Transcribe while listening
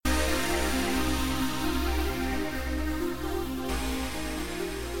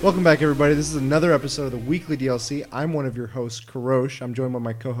Welcome back, everybody. This is another episode of the Weekly DLC. I'm one of your hosts, Kurosh. I'm joined by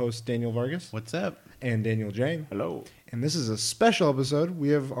my co-host, Daniel Vargas. What's up? And Daniel Jang. Hello. And this is a special episode. We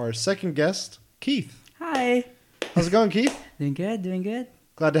have our second guest, Keith. Hi. How's it going, Keith? Doing good, doing good.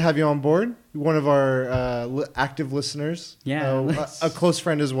 Glad to have you on board. You're one of our active listeners. Yeah. A close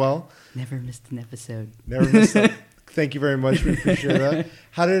friend as well. Never missed an episode. Never missed it. Thank you very much. We appreciate that.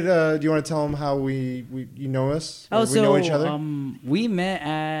 How did do you want to tell them how we you know us? Oh, we know each other. We met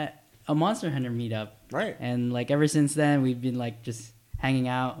at a Monster Hunter meetup, Right. and like ever since then, we've been like just hanging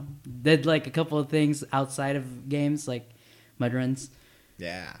out. Did like a couple of things outside of games, like mud runs.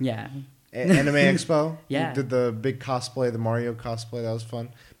 Yeah. Yeah. Anime Expo. Yeah. We did the big cosplay, the Mario cosplay. That was fun.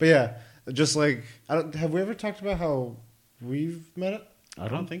 But yeah, just like have we ever talked about how we've met it? I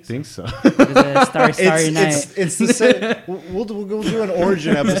don't think so. It was a starry night. It's the same. We'll do an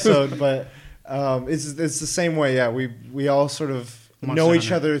origin episode, but it's the same way. Yeah, we all sort of know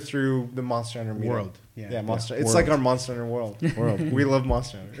each other through the Monster Hunter meetup. World. Yeah. Monster. Yeah. It's World. like our Monster Hunter world. We love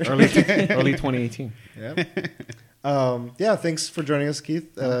Monster Hunter. Early 2018. Yeah. Thanks for joining us,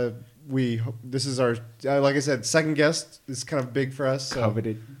 Keith. This is our like I said, second guest. This is kind of big for us. So.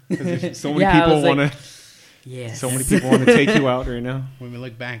 Coveted. So many Yeah, I people was like, want to. Yes. So many people want to take you out right now. When we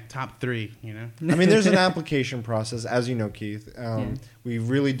look back, top 3, you know? I mean, there's an application process, as you know, Keith. Yeah. We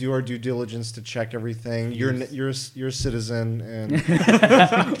really do our due diligence to check everything. You're a citizen, and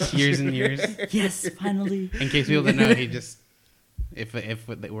Years and years. Yes, finally. In case people don't know, he just... If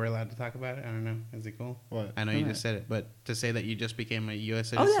we're allowed to talk about it, I don't know. Is it cool? What? I know you just said it, but to say that you just became a U.S.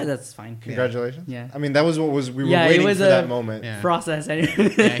 citizen. Oh yeah, that's fine. Congratulations. Yeah. I mean, that was what we were Yeah, it waiting was for that moment. Yeah. Process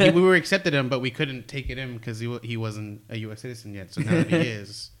anyway. Yeah, we were accepted him, but we couldn't take it in because he wasn't a U.S. citizen yet. So now that he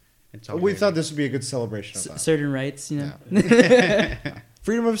is, it's all We good. thought this would be a good celebration of that. Certain rights, you know. Yeah.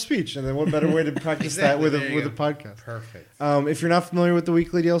 Freedom of speech, and then what better way to practice that with There you a go. podcast? Perfect. If you're not familiar with the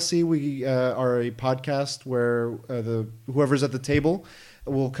Weekly DLC, we are a podcast where whoever's at the table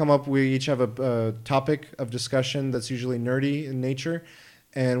will come up. We each have a topic of discussion that's usually nerdy in nature,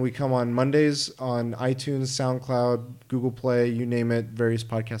 and we come on Mondays on iTunes, SoundCloud, Google Play, you name it, various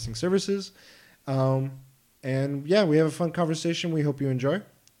podcasting services. And yeah, we have a fun conversation. We hope you enjoy.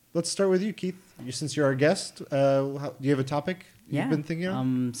 Let's start with you, Keith. Since you're our guest, do you have a topic you've been thinking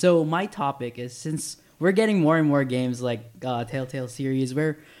of? So my topic is, since we're getting more and more games like Telltale series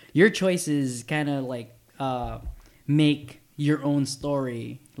where your choices kind of like make your own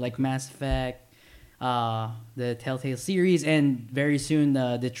story, like Mass Effect, the Telltale series, and very soon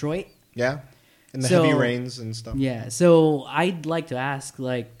Detroit. Yeah, and the So- heavy rains and stuff. Yeah, so I'd like to ask,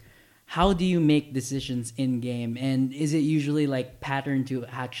 like, how do you make decisions in game, and is it usually like patterned to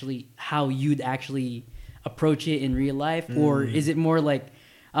actually how you'd actually approach it in real life, or is it more like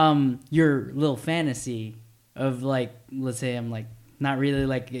your little fantasy of like, let's say I'm like not really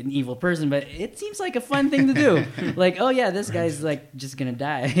like an evil person, but it seems like a fun thing to do. Like, oh yeah, this guy's like just gonna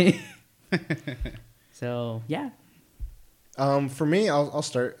die. So yeah. For me, I'll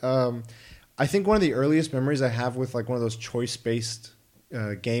start. I think one of the earliest memories I have with like one of those choice-based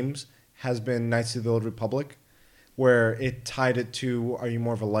games has been Knights of the Old Republic, where it tied it to, are you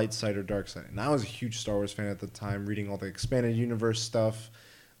more of a light side or dark side? And I was a huge Star Wars fan at the time, reading all the expanded universe stuff,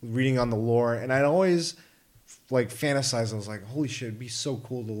 reading on the lore, and I'd always like fantasized. I was like, holy shit, it'd be so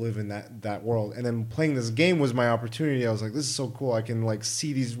cool to live in that world. And then playing this game was my opportunity. I was like, this is so cool. I can like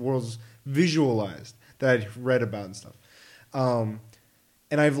see these worlds visualized that I'd read about and stuff.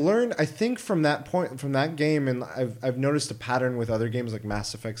 And I've learned, I think from that point, from that game, and I've noticed a pattern with other games like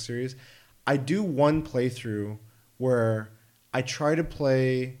Mass Effect series. I do one playthrough where I try to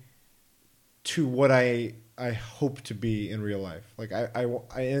play to what I hope to be in real life. Like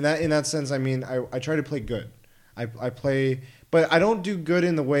I in that sense, I mean, I try to play good. I play, but I don't do good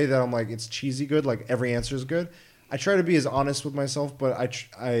in the way that I'm like, it's cheesy good, like every answer is good. I try to be as honest with myself, but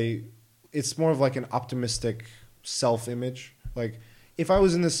it's more of like an optimistic self-image. Like, if I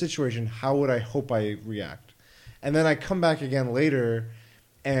was in this situation, how would I hope I react? And then I come back again later,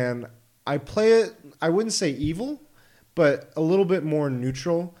 and I play it, I wouldn't say evil, but a little bit more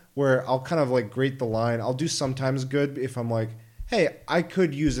neutral, where I'll kind of like grate the line. I'll do sometimes good if I'm like, hey, I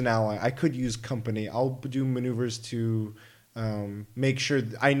could use an ally. I could use company. I'll do maneuvers to make sure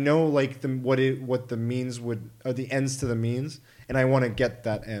I know like what the means would, or the ends to the means, and I want to get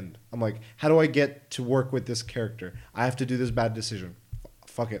that end. I'm like, how do I get to work with this character? I have to do this bad decision.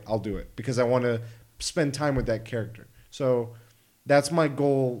 Fuck it, I'll do it because I want to spend time with that character. So that's my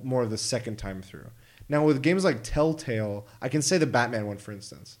goal more of the second time through. Now with games like Telltale, I can say the Batman one for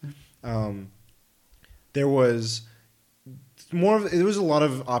instance. There was a lot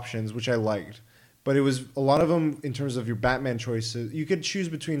of options which I liked, but it was a lot of them in terms of your Batman choices. You could choose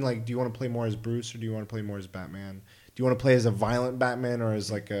between like, do you want to play more as Bruce or do you want to play more as Batman? Do you want to play as a violent Batman or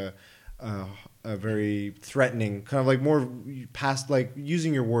as like a very threatening, kind of like more past, like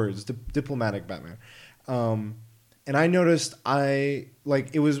using your words, diplomatic Batman? And I noticed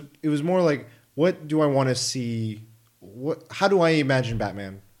it was more like, what do I want to see? How do I imagine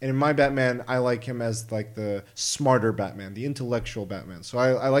Batman? And in my Batman, I like him as like the smarter Batman, the intellectual Batman. So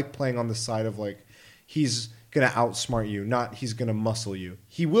I like playing on the side of like, he's gonna outsmart you, not he's gonna muscle you.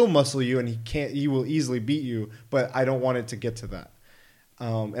 He will muscle you, and he will easily beat you. But I don't want it to get to that,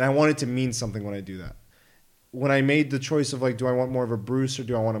 and I want it to mean something when I do that. When I made the choice of like, do I want more of a Bruce or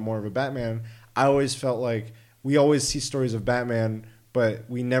do I want more of a Batman? I always felt like we always see stories of Batman, but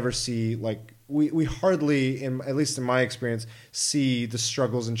we never see like. We hardly, at least in my experience, see the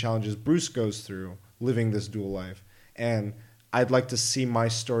struggles and challenges Bruce goes through living this dual life. And I'd like to see my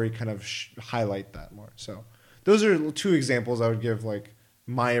story kind of highlight that more. So those are two examples I would give, like,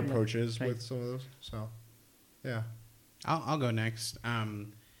 my approaches with some of those. So, yeah. I'll go next.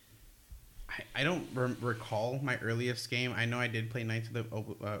 I don't recall my earliest game. I know I did play Knights of the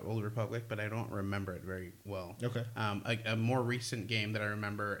Old Republic, but I don't remember it very well. Okay. A more recent game that I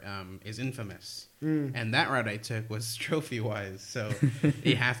remember is Infamous, and that route I took was trophy-wise. So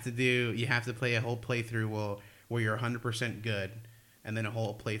you have to play a whole playthrough where you're 100% good, and then a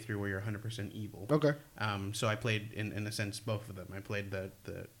whole playthrough where you're 100% evil. Okay. So I played in a sense both of them. I played the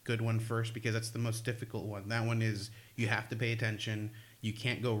good one first because that's the most difficult one. That one is you have to pay attention. You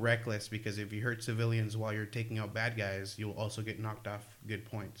can't go reckless because if you hurt civilians while you're taking out bad guys, you'll also get knocked off good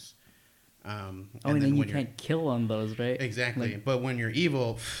points. And then you can't kill on those, right? Exactly. But when you're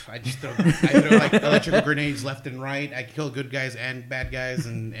evil, I throw like electrical grenades left and right. I kill good guys and bad guys,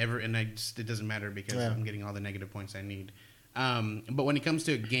 it doesn't matter because I'm getting all the negative points I need. But when it comes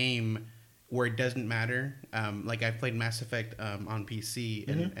to a game where it doesn't matter, like I've played Mass Effect on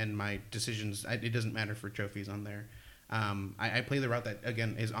PC, and my decisions, it doesn't matter for trophies on there. I play the route that,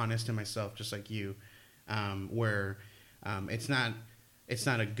 again, is honest to myself, just like you, where it's not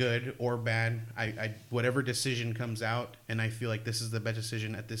a good or bad. I whatever decision comes out, and I feel like this is the best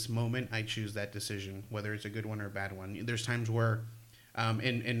decision at this moment, I choose that decision, whether it's a good one or a bad one. There's times where,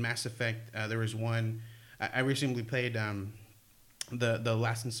 in Mass Effect, there was one. I recently played the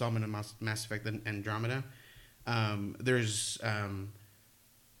last installment of Mass Effect Andromeda. There's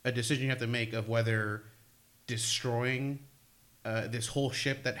a decision you have to make of whether destroying this whole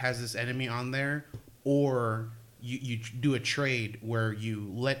ship that has this enemy on there, or you do a trade where you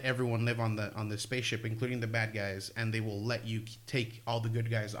let everyone live on the spaceship, including the bad guys, and they will let you take all the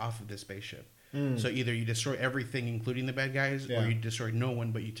good guys off of the spaceship. So either you destroy everything, including the bad guys, or you destroy no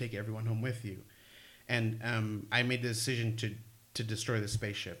one, but you take everyone home with you. And I made the decision to destroy the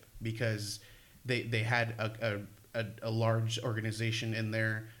spaceship because they had a large organization in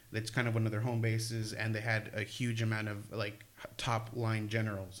there that's kind of one of their home bases, and they had a huge amount of like top line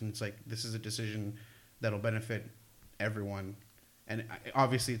generals, and it's like, this is a decision that'll benefit everyone, and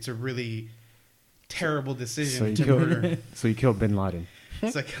obviously it's a really terrible decision to murder. So you killed Bin Laden.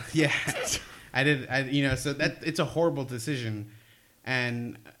 It's like, yeah, I did. So that it's a horrible decision,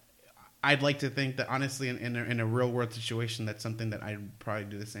 and I'd like to think that honestly, in a real world situation, that's something that I'd probably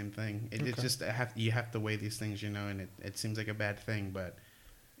do the same thing. It's just you have to weigh these things, and it seems like a bad thing, but.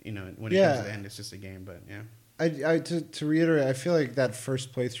 When it comes to the end, it's just a game. But yeah, to reiterate, I feel like that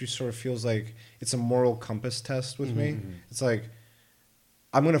first playthrough sort of feels like it's a moral compass test with me. It's like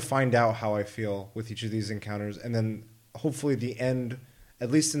I'm going to find out how I feel with each of these encounters, and then hopefully the end,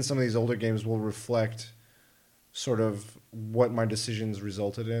 at least in some of these older games, will reflect sort of what my decisions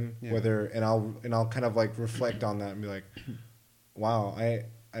resulted in. Yeah. And I'll kind of like reflect on that and be like, wow, it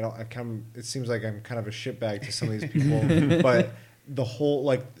seems like I'm kind of a shitbag to some of these people, but. The whole,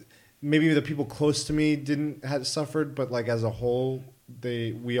 like, maybe the people close to me had suffered, but like as a whole,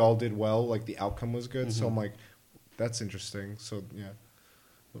 we all did well. Like the outcome was good. So I'm like, that's interesting. So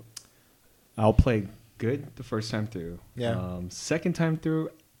yeah, I'll play good the first time through. Yeah. Second time through,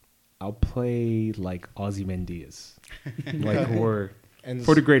 I'll play like Ozymandias, like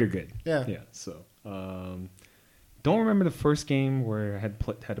for the greater good. Yeah. Yeah. So. Don't remember the first game where I had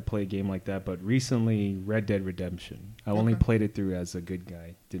to play a game like that, but recently Red Dead Redemption. I only played it through as a good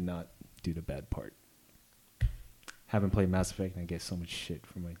guy, did not do the bad part. Haven't played Mass Effect, and I get so much shit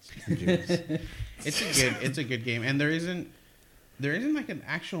from my reviews. It's a good game, and there isn't like an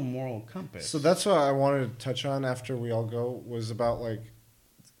actual moral compass. So that's what I wanted to touch on after we all go, was about like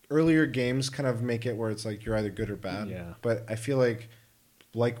earlier games kind of make it where it's like you're either good or bad. Yeah. But I feel like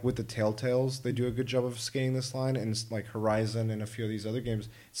like with the Telltales, they do a good job of skating this line, and it's like Horizon and a few of these other games.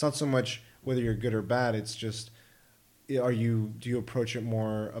 It's not so much whether you're good or bad. It's just do you approach it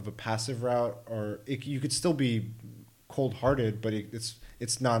more of a passive route, or you could still be cold-hearted, but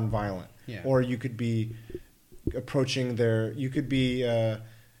it's non-violent. Yeah. Or you could be approaching you could be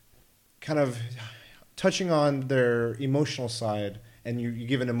kind of touching on their emotional side, and you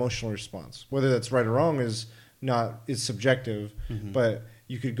give an emotional response. Whether that's right or wrong is subjective, but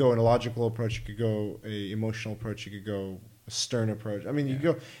you could go in a logical approach, you could go a emotional approach, you could go a stern approach. I mean, you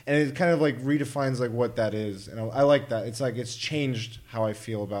go, and it kind of like redefines like what that is, and I like that. It's like it's changed how I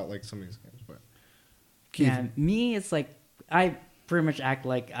feel about like some of these games. But Keith. Yeah, me, it's like I pretty much act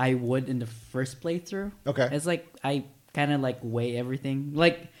like I would in the first playthrough. Okay. It's like I kind of like weigh everything.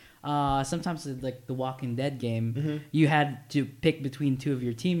 Like sometimes with like the Walking Dead game, you had to pick between two of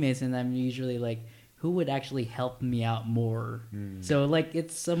your teammates, and I'm usually like, who would actually help me out more? So like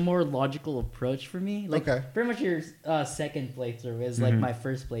it's a more logical approach for me. Like pretty much your second playthrough is like my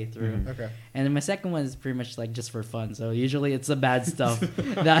first playthrough. Okay. And then my second one is pretty much like just for fun. So usually it's the bad stuff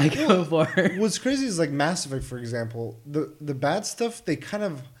that I go for. What's crazy is like Mass Effect, for example, the bad stuff, they kind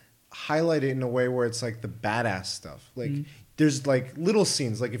of highlight it in a way where it's like the badass stuff. Like there's like little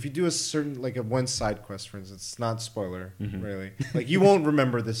scenes, like if you do a certain, like a one side quest, for instance, it's not spoiler, really. Like you won't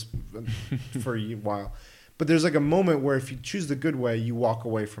remember this for a while. But there's like a moment where if you choose the good way, you walk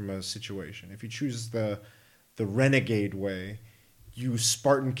away from a situation. If you choose the renegade way, you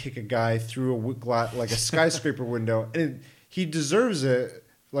Spartan kick a guy through like a skyscraper window, and he deserves it.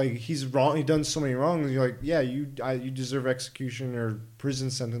 Like he's wrong, he done so many wrongs. And you're like, yeah, you deserve execution or prison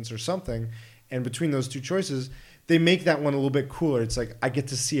sentence or something. And between those two choices, they make that one a little bit cooler. It's like I get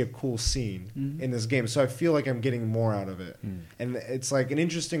to see a cool scene in this game, so I feel like I'm getting more out of it. And it's like an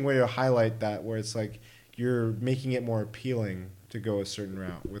interesting way to highlight that, where it's like you're making it more appealing to go a certain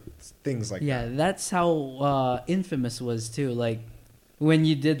route with things like that. Yeah, that's how Infamous was too. Like when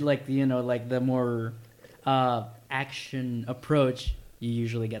you did like like the more action approach, you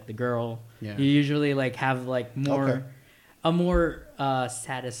usually get the girl. Yeah. You usually like have like a more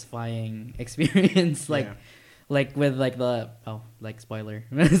satisfying experience. Like. Yeah. Like with like spoiler.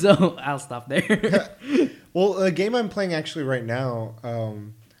 So I'll stop there. Well, a game I'm playing actually right now,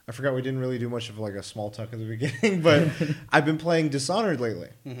 I forgot we didn't really do much of like a small talk at the beginning, but I've been playing Dishonored lately.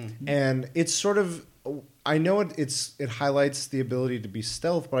 And it's sort of, I know it highlights the ability to be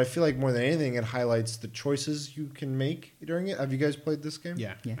stealth, but I feel like more than anything, it highlights the choices you can make during it. Have you guys played this game?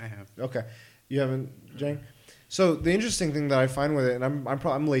 Yeah. I have. Okay. You haven't, Jang? So the interesting thing that I find with it, and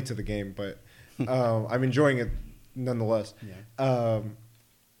I'm late to the game, but I'm enjoying it nonetheless. Yeah.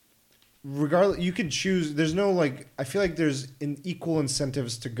 Regardless, you can choose. There's no like. I feel like there's equal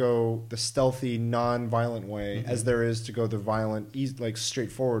incentives to go the stealthy, non-violent way as there is to go the violent, like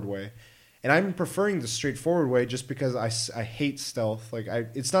straightforward way. And I'm preferring the straightforward way just because I hate stealth. Like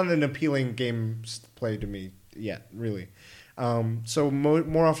it's not an appealing game play to me yet, really. So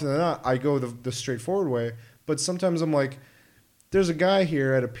more often than not, I go the straightforward way. But sometimes I'm like, there's a guy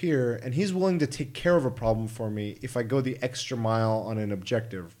here at a pier, and he's willing to take care of a problem for me if I go the extra mile on an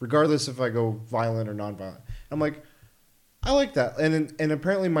objective, regardless if I go violent or non-violent. I'm like, I like that. And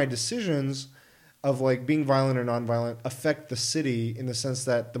apparently my decisions of like being violent or non-violent affect the city in the sense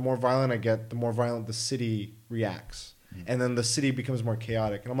that the more violent I get, the more violent the city reacts. And then the city becomes more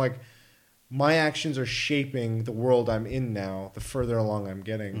chaotic. And I'm like, my actions are shaping the world I'm in now, the further along I'm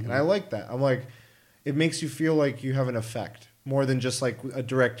getting. And I like that. I'm like, it makes you feel like you have an effect. More than just like a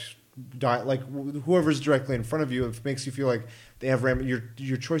direct, like whoever's directly in front of you, it makes you feel like they have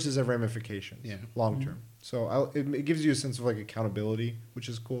your choices have ramifications, long term. So it gives you a sense of like accountability, which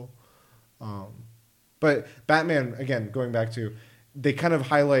is cool. But Batman, again, going back to, they kind of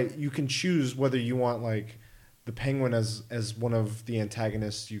highlight, you can choose whether you want like the Penguin as one of the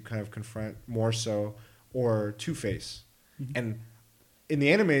antagonists you kind of confront more so, or Two-Face, and in the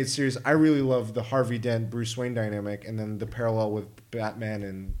animated series, I really love the Harvey Dent Bruce Wayne dynamic, and then the parallel with Batman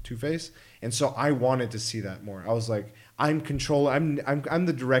and Two-Face. And so I wanted to see that more. I was like, I'm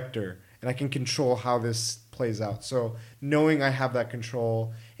the director, and I can control how this plays out. So knowing I have that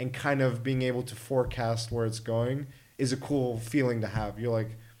control and kind of being able to forecast where it's going is a cool feeling to have. You're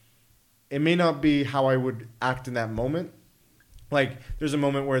like, it may not be how I would act in that moment. Like, there's a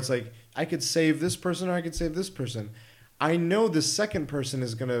moment where it's like, I could save this person or I could save this person. I know the second person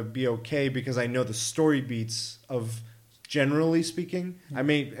is going to be okay because I know the story beats of, generally speaking. I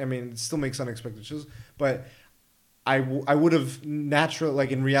mean, it still makes unexpected choices, but I would have naturally,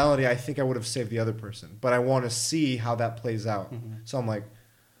 like in reality, I think I would have saved the other person. But I want to see how that plays out. So I'm like,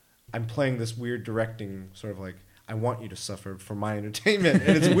 I'm playing this weird directing sort of like, I want you to suffer for my entertainment.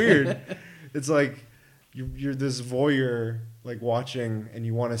 And it's weird. It's like you're this voyeur, like watching, and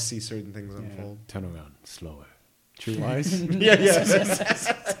you want to see certain things unfold. Turn around, slower. True lies. Yeah.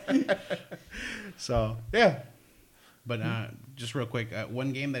 So yeah. But just real quick,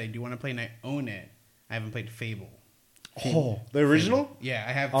 one game that I do want to play and I own it. I haven't played Fable. Oh, the original? Fable. Yeah,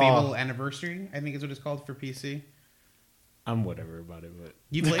 I have Fable Anniversary, I think is what it's called for PC. I'm whatever about it, but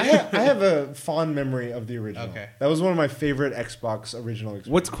You played I it? have a fond memory of the original. Okay. That was one of my favorite Xbox original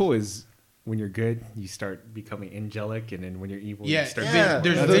experiences. what's cool is when you're good, you start becoming angelic, and then when you're evil, Yeah, you start.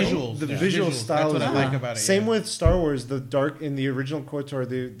 there's the visuals. The There's visual visuals. style That's is what I cool. like about it. Same yeah. with Star Wars. The dark in the original KOTOR,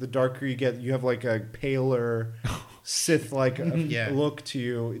 the darker you get, you have like a paler Sith like Yeah. look to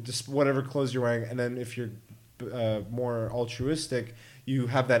you. Just whatever clothes you're wearing, and then if you're more altruistic, you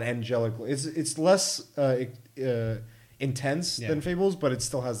have that angelic. It's less intense Yeah. than Fables, but it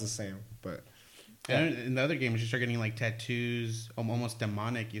still has the same. But And in the other games, you start getting like tattoos, almost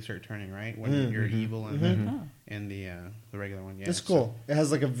demonic. You start turning right when you're evil, and then in the regular one, yeah, it's cool. It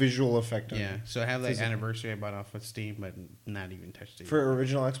has like a visual effect on Yeah, it. so I have like Physical. Anniversary I bought off with Steam, but not even touched it. For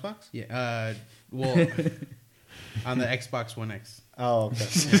original Xbox? Yeah, well, on the Xbox One X. Oh, okay.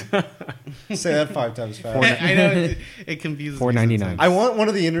 Say that 5 times fast. I know it confuses me $4.99. sometimes. I want one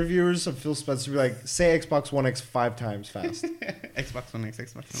of the interviewers of Phil Spencer to be like, say Xbox One X 5 times fast. Xbox One X,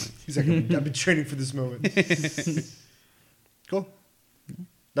 Xbox One X. He's like, I've been training for this moment. Cool.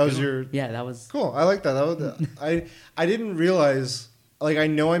 That was your... Yeah, that was Cool. I like that. I didn't realize... Like, I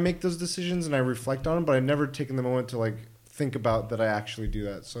know I make those decisions and I reflect on them, but I've never taken the moment to, like, think about that I actually do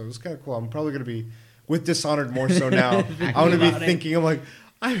that. So it was kind of cool. I'm probably going to be with Dishonored more so now. I want to be thinking, I'm like,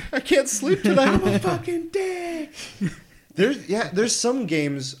 I can't sleep tonight. I'm a fucking dick. There's some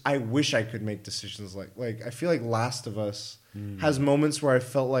games I wish I could make decisions like. Like, I feel like Last of Us has moments where I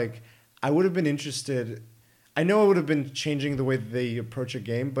felt like I would have been interested. I know I would have been changing the way that they approach a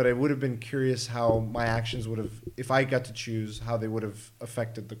game, but I would have been curious how my actions would have, if I got to choose, how they would have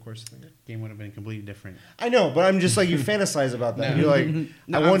affected the course of the game. Game would have been completely different. I know, but I'm just like, you fantasize about that. No. You're like,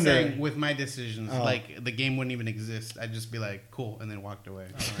 No, I I'm wonder. saying with my decisions, Oh. like the game wouldn't even exist. I'd just be like, cool, and then walked away.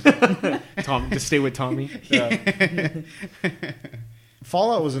 Tom, just stay with Tommy. Yeah.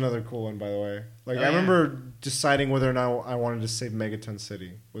 Fallout was another cool one, by the way. Like, Oh, I yeah. remember deciding whether or not I wanted to save Megaton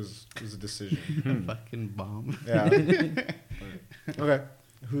City was a decision. Fucking bomb. Yeah. Okay.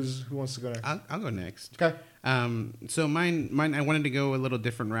 Who wants to go next? I'll go next. Okay. So mine. I wanted to go a little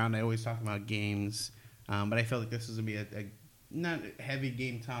different round. I always talk about games, but I felt like this was gonna be a not a heavy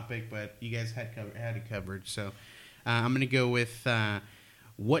game topic, but you guys had it covered. So I'm gonna go with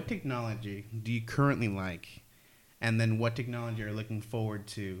what technology do you currently like, and then what technology are you looking forward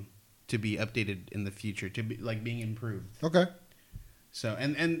to be updated in the future, to be like being improved. Okay. So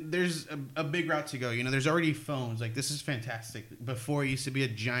and there's a big route to go. You know, there's already phones. Like, this is fantastic. Before, it used to be a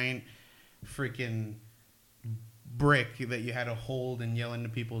giant freaking brick that you had to hold and yell into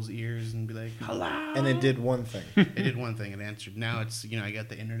people's ears and be like, hello. And it did one thing. It did one thing. It answered. Now it's, you know, I got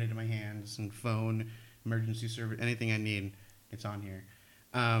the internet in my hands and phone, emergency service, anything I need, it's on here.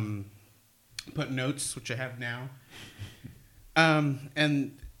 Put notes, which I have now.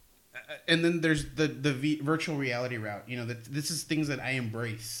 And then there's the virtual reality route. You know, this is things that I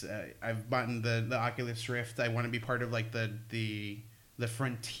embrace. I've bought the Oculus Rift. I want to be part of like the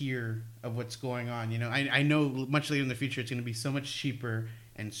frontier of what's going on. You know, I know much later in the future it's going to be so much cheaper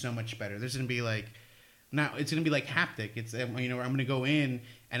and so much better. There's going to be like, now it's going to be like haptic. It's, you know, I'm going to go in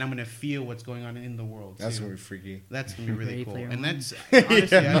and I'm going to feel what's going on in the world. That's too. going to be freaky. That's going to be really Ready cool. Player And One. that's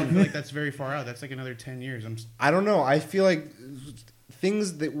honestly, I don't feel like that's very far out. That's like another 10 years. I don't know. I feel like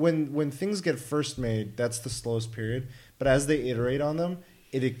things that when things get first made, that's the slowest period. But as they iterate on them,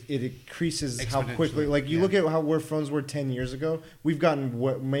 it increases how quickly. Like, you look at where phones were 10 years ago. We've gotten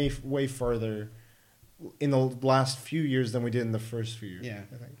way farther in the last few years than we did in the first few years. Yeah.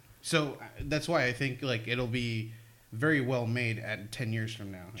 I think. So that's why I think like it'll be very well made at 10 years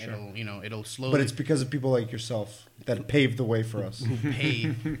from now. Sure. It'll slowly. But it's because of people like yourself that paved the way for us. who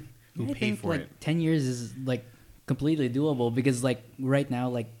paid I paid think for like it. 10 years is like completely doable, because like right now,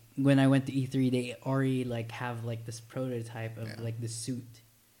 like when I went to E3, they already like have like this prototype of like this suit.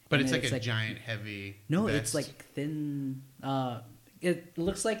 But And it's like a giant heavy. No, vest. it's like thin. It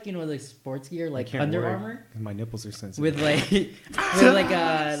looks like, you know, the sports gear, like Can't Under wear it, Armour, 'cause my nipples are sensitive. with like with like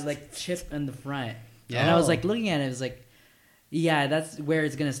a like chip in the front. Yeah. And I was like looking at it, it was like, yeah, that's where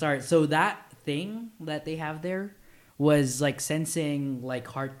it's gonna start. So that thing that they have there was like sensing like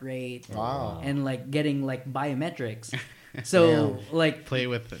heart rate, Wow. and like getting like biometrics. So like play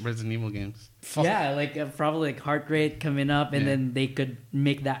with Resident Evil games. yeah, like probably like heart rate coming up, and Yeah. then they could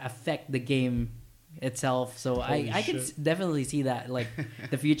make that affect the game itself. So I can definitely see that. Like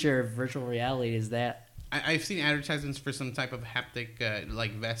the future of virtual reality is that. I've seen advertisements for some type of haptic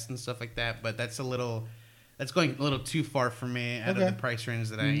like vest and stuff like that, but that's going a little too far for me out of the price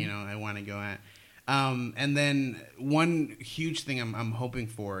range that I want to go at. And then one huge thing I'm hoping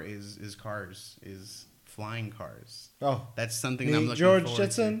for is cars, is flying cars. Oh, that's something that I'm looking George forward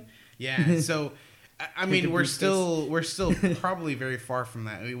Jetson. to. Yeah, so I mean we're still probably very far from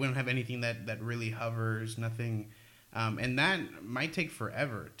that. We don't have anything that really hovers, nothing. And that might take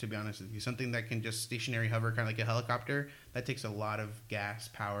forever, to be honest with you. Something that can just stationary hover, kind of like a helicopter, that takes a lot of gas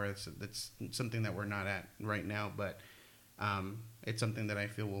power. That's something that we're not at right now, but it's something that I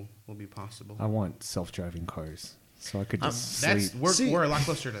feel will be possible. I want self-driving cars, so I could just sleep. We're a lot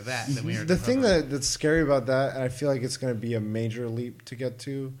closer to that than we are. The thing that's scary about that, and I feel like it's going to be a major leap to get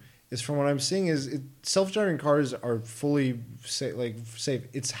to, is from what I'm seeing is self-driving cars are fully safe.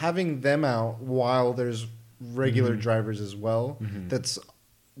 It's having them out while there's regular drivers as well. That's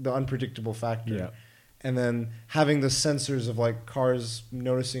the unpredictable factor. Yeah. And then having the sensors of like cars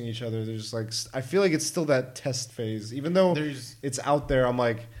noticing each other. There's like, I feel like it's still that test phase, even though it's out there. I'm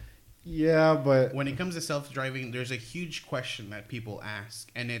like, yeah, but when it comes to self-driving, there's a huge question that people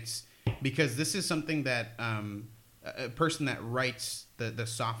ask, and it's because this is something that a person that writes the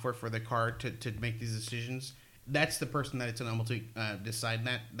software for the car to make these decisions, that's the person that it's unable to decide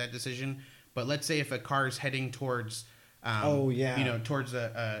that decision. But let's say if a car is heading towards, towards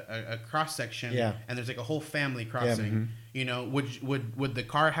a cross section, and there's like a whole family crossing, would the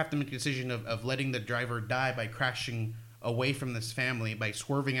car have to make a decision of letting the driver die by crashing away from this family, by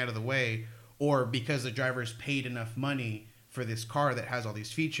swerving out of the way, or because the driver's paid enough money for this car that has all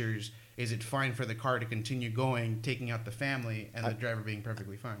these features, is it fine for the car to continue going, taking out the family, and the driver being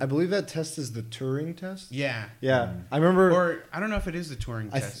perfectly fine? I believe that test is the Turing test. Yeah. Yeah. I remember... Or, I don't know if it is the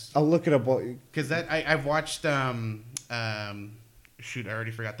Turing test. I'll look it up. Because I've watched... shoot, I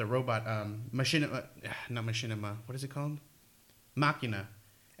already forgot the robot. Not Machinima. What is it called? Machina.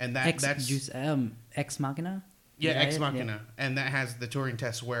 And that's... Ex Machina? Yeah, Ex Machina. Yeah. And that has the Turing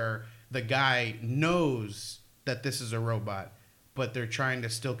test where the guy knows that this is a robot, but they're trying to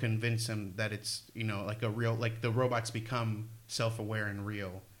still convince him that it's, like a real, like the robots become self-aware and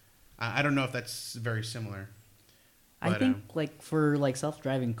real. I don't know if that's very similar. But, I think like for like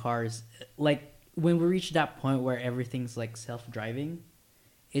self-driving cars, like when we reach that point where everything's like self-driving,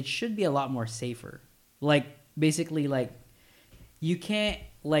 it should be a lot more safer. Like basically like you can't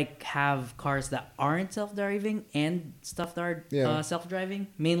like have cars that aren't self-driving and stuff that are self-driving,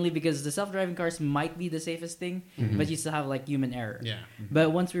 mainly because the self-driving cars might be the safest thing, but you still have like human error. Yeah.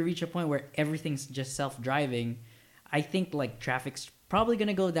 But once we reach a point where everything's just self-driving, I think like traffic's probably going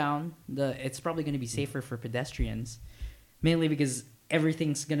to go down. It's probably going to be safer for pedestrians, mainly because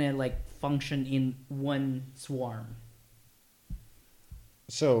everything's going to like function in one swarm.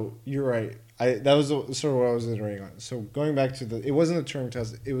 So you're right. That was sort of what I was iterating on. So going back to it wasn't a Turing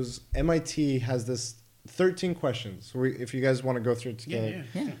test. It was MIT has this 13 questions. So if you guys want to go through it together,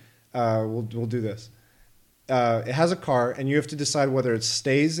 we'll do this. It has a car, and you have to decide whether it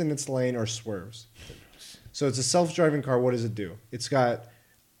stays in its lane or swerves. So it's a self-driving car. What does it do? It's got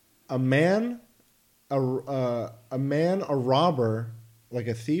a man, a robber, like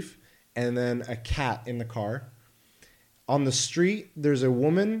a thief, and then a cat in the car. On the street, there's a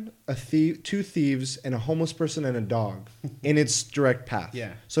woman, a thief, two thieves, and a homeless person and a dog in its direct path.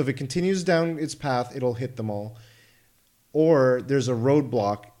 Yeah. So if it continues down its path, it'll hit them all. Or there's a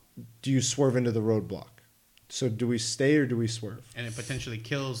roadblock. Do you swerve into the roadblock? So do we stay or do we swerve? And it potentially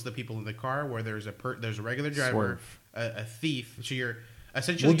kills the people in the car where there's a regular driver, a thief. So you're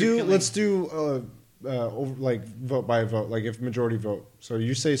essentially let's do like vote by vote, like if majority vote. So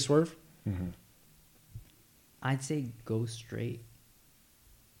you say swerve? Mm-hmm. I'd say go straight.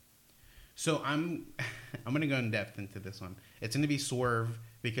 So I'm going to go in depth into this one. It's going to be swerve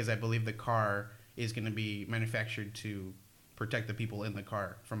because I believe the car is going to be manufactured to protect the people in the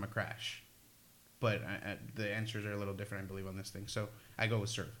car from a crash. But the answers are a little different, I believe, on this thing. So I go with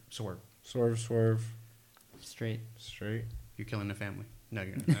swerve. Swerve. Straight. You're killing a family. No,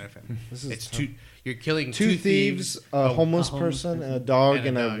 you're not a family. You're killing two thieves, a homeless person, and a dog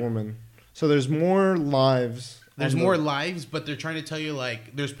and a woman. So there's more lives. There's more lives, but they're trying to tell you,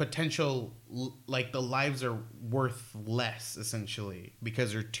 like, there's potential, like, the lives are worth less, essentially,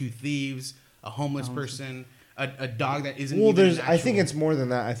 because there are two thieves, a homeless person, a dog that isn't even an actual... I think it's more than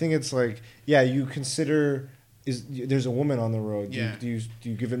that. I think it's like, you consider, there's a woman on the road. Yeah. Do you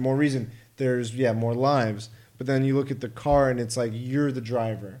give it more reason? There's, more lives. But then you look at the car, and it's like, you're the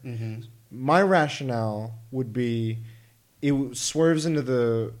driver. Mm-hmm. My rationale would be... It swerves into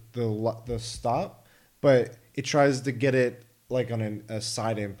the stop, but it tries to get it like on a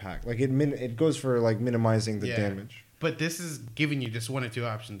side impact. Like it goes for like minimizing the damage. But this is giving you just one or two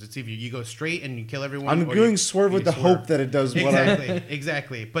options. It's either you go straight and you kill everyone. I'm doing swerve with the hope that it does what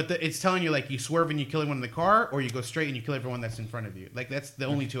exactly. But it's telling you like you swerve and you kill everyone in the car, or you go straight and you kill everyone that's in front of you. Like that's the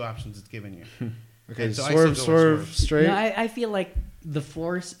only two options it's giving you. Okay, so swerve, straight. No, I feel like the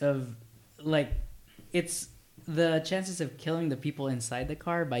force of like it's the chances of killing the people inside the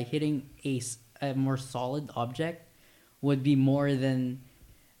car by hitting a more solid object would be more than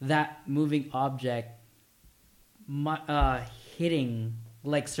that moving object hitting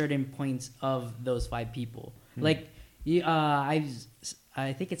like certain points of those 5 people. Like I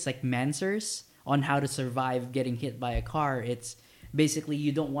think it's like Mansers on how to survive getting hit by a car. It's basically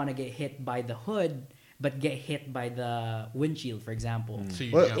you don't want to get hit by the hood, but get hit by the windshield, for example. So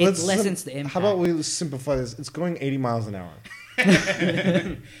it lessens the impact. How about we simplify this? It's going 80 miles an hour.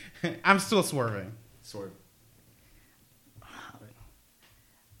 I'm still swerving. Swerve.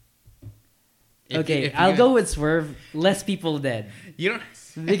 Okay, I'll go with swerve. Less people dead. You don't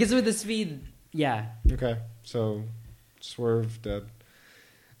Because with the speed, yeah. Okay, so swerve, dead.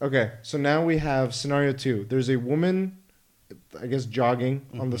 Okay, so now we have scenario 2. There's a woman, I guess, jogging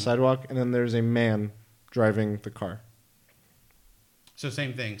on the sidewalk, and then there's a man driving the car. So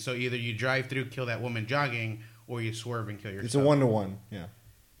same thing. So either you drive through, kill that woman jogging, or you swerve and kill yourself. It's a 1-to-1, yeah.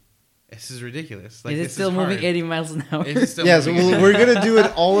 This is ridiculous. Like, Is it still moving 80 miles an hour? Yeah, so we're going to do it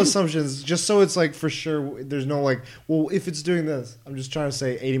all assumptions, just so it's like for sure there's no like, well, if it's doing this, I'm just trying to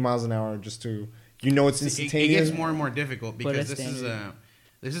say 80 miles an hour just to, it's instantaneous. It gets more and more difficult because this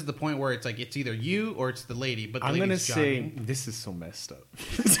is the point where it's like it's either you or it's the lady. But I'm going to say this is so messed up.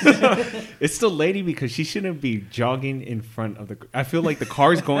 It's the lady because she shouldn't be jogging in front of the... I feel like the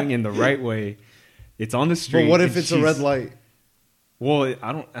car's going in the right way. It's on the street. But what if it's a red light? Well,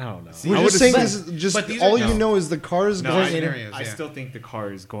 I don't know. We're just saying this is just all you know is the car is going in. I still think the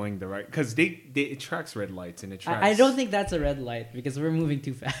car is going the right because it tracks red lights and it tracks. I don't think that's a red light because we're moving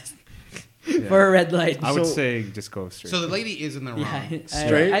too fast for a red light. I would say just go straight. So the lady is in the wrong. Yeah,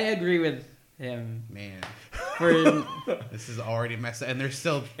 straight. I agree with him. Man, For this is already messed up, and there's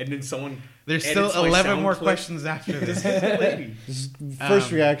still 11 more questions after this. Lady.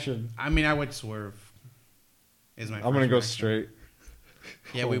 First reaction. I mean, I would swerve. I'm gonna go straight.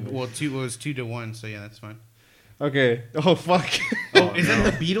 Yeah, it was 2-1, so yeah, that's fine. Okay. Oh fuck. Oh, is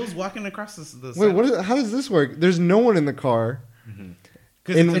that the Beatles walking across the Wait, how does this work? There's no one in the car.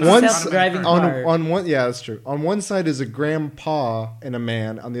 Because In one self-driving car. on one, yeah, that's true. On one side is a grandpa and a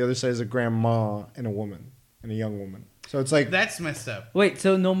man. On the other side is a grandma and a woman and a young woman. So it's like that's messed up. Wait,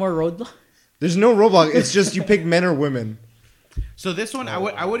 so no more roadblock? There's no roadblock. It's just you pick men or women. So this one, I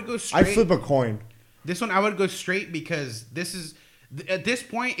would go straight. I flip a coin. This one I would go straight because this is at this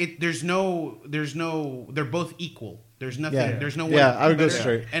point they're both equal. There's nothing. Yeah. There's no one. Yeah, I would go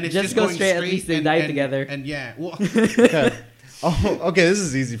straight. And it's Just just go going straight, at least they die together. And yeah, well, Okay. Oh, okay. This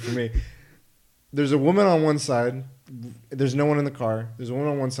is easy for me. There's a woman on one side. There's no one in the car. There's a woman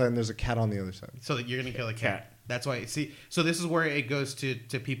on one side, and there's a cat on the other side. so you're gonna kill a cat. That's why. See, so this is where it goes to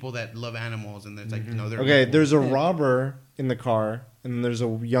people that love animals, and it's like they're Okay. equal. There's a robber in the car, and then there's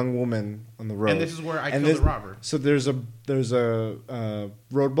a young woman on the road. And this is where I kill the robber. So there's a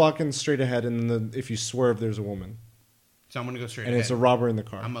roadblock and straight ahead, and then if you swerve, there's a woman, So I'm gonna go straight. and ahead. it's a robber in the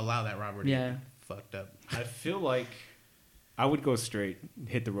car. I'm gonna allow that robber to get fucked up. I feel like I would go straight,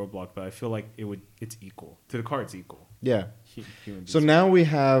 hit the roadblock, but I feel like it's equal to the car. It's equal. Yeah. Human So beings. now we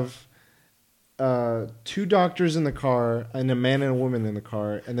have 2 doctors in the car and a man and a woman in the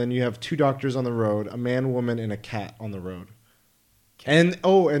car, and then you have 2 doctors on the road, a man, woman, and a cat on the road. And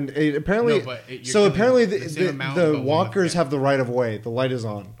apparently, No, but apparently the same amount, the but one walkers with have the right of way. The light is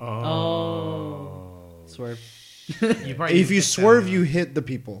on. Swerve. If you swerve, you hit the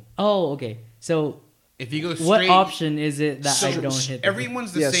people. Oh, okay. So If you go straight, what option is it that I don't hit?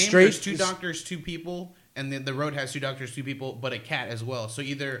 Everyone's the Yeah, same. straight There's 2 is- doctors, 2 people, and then the road has 2 doctors, 2 people, but a cat as well. So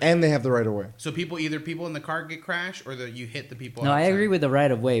And they have the right of way. people in the car get crashed, or you hit the people. No, I outside. agree with the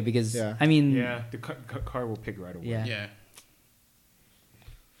right of way because I mean, Yeah, the car will pick right away. Yeah. Yeah.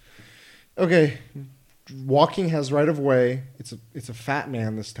 Okay, walking has right of way. It's a fat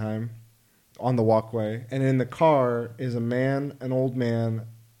man this time on the walkway, and in the car is a man, an old man,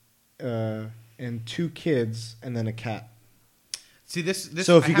 and 2 kids, and then a cat. See this.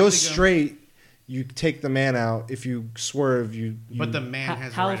 So if you go straight, you take the man out. If you swerve, you But the man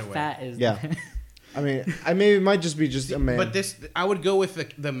has how right away. fat is yeah. I mean, it might just be just a man. But I would go with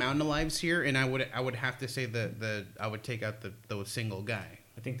the amount of lives here, and I would have to say I would take out the single guy.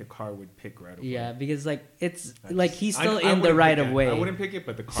 I think the car would pick right away. Yeah, because like it's I like just- he's I still in the wouldn't right pick of it. way. I wouldn't pick it,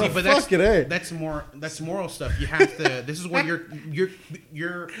 but the car. See, but Fuck it, eh? that's moral stuff. You have to. This is what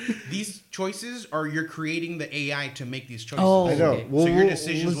you're. These choices are you're creating the AI to make these choices. Oh, I know. okay. Well, So your we'll-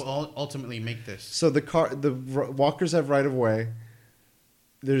 decisions let's- will ultimately make this. So the walkers have right of way.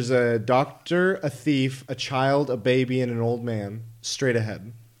 There's a doctor, a thief, a child, a baby, and an old man straight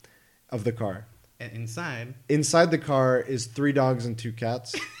ahead of the car. And inside, Inside the car is 3 dogs and 2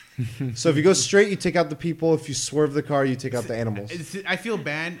 cats. So if you go straight, you take out the people. If you swerve the car, you take out the animals. I feel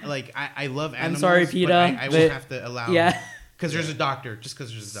bad. Like I love animals. sorry, but PETA, I will but- have to allow. Yeah, Because there's a doctor. Just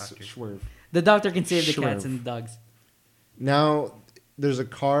because there's a doctor. Swerve. the doctor can save the Sure. cats and the dogs. Now there's a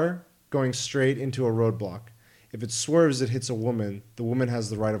car going straight into a roadblock. If it swerves, it hits a woman. The woman has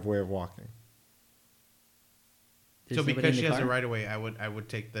the right of way of walking. There's So nobody because in she the has a car? right of way, I would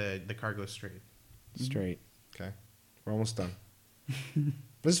take the car goes straight. Straight. Okay, we're almost done.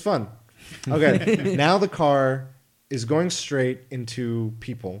 This is fun. Okay, now the car is going straight into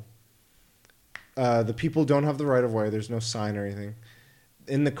people. The people don't have the right of way. There's no sign or anything.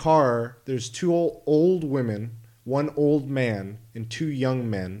 In the car, there's 2 old women, 1 old man, and 2 young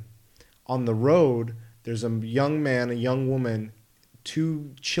men. On the road, there's a young man, a young woman,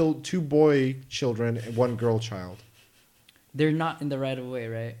 2 boy children, and 1 girl child. They're not in the right of way,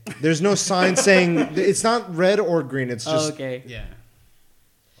 right? There's no sign saying it's not red or green. It's Oh, just okay. Yeah.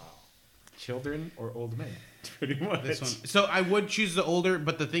 Children or old men? Pretty much. This one. So I would choose the older,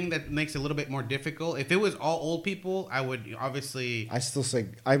 but the thing that makes it a little bit more difficult, if it was all old people, I would obviously I still say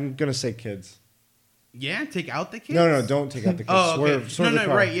I'm gonna say kids. take out the kids. No, don't take out the kids. Oh, okay. Swerve the no,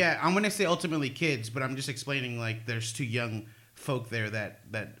 car. right, yeah. I'm gonna say ultimately kids, but I'm just explaining like there's 2 young folk there that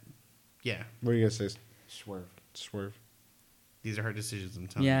yeah, What are you gonna say? Swerve. Swerve. these are hard decisions. I'm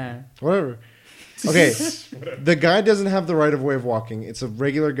telling you. Yeah. Whatever. Okay, the guy doesn't have the right of way of walking. It's a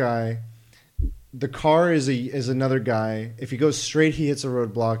regular guy. The car is another guy. If he goes straight, he hits a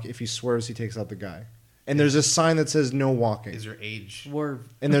roadblock. If he swerves, he takes out the guy. And there's a sign that says no walking. Is your age? Swerve.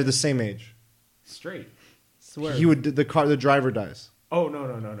 And they're the same age. Straight. Swerve. The driver dies. Oh,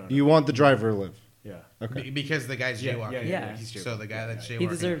 no. You want the driver to live. Yeah. Okay. Because the guy's jaywalking. yeah, he's So the guy that's jaywalking. He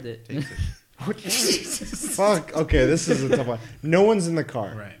deserved it. Takes it. Fuck. Okay, this is a tough one. No one's in the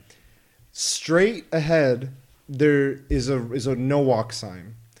car. Right. Straight ahead, there is a no walk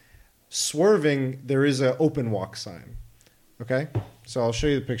sign. Swerving, there is a open walk sign. Okay, so I'll show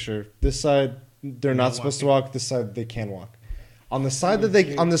you the picture. This side, they're not supposed to walk. This side, they can walk. On the side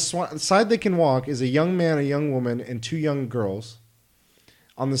side they can walk is a young man, a young woman, and 2 young girls.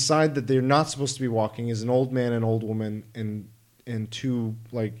 On the side that they're not supposed to be walking is an old man, an old woman, and 2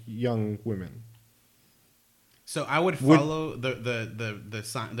 like young women. So I would follow the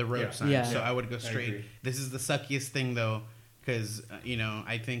sign, the road Yeah. sign. Yeah. So I would go straight. agree. This is the suckiest thing though, because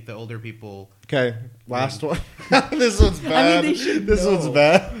I think the older people. Okay, last one. This one's bad. they should This know. one's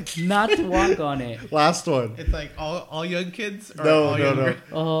bad. Not to walk on it. Last one. It's like all young kids. Or No, all no, young no. girls?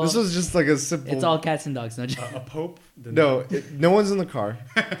 Oh, This was just like a simple. it's all cats and dogs. No, A pope? No, no one's in the car.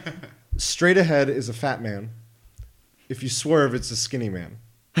 Straight ahead is a fat man. If you swerve, it's a skinny man.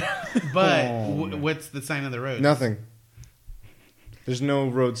 But Oh. what's the sign of the road? Nothing. There's no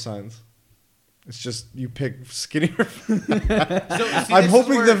road signs. It's just you pick skinny. So, see, I'm this is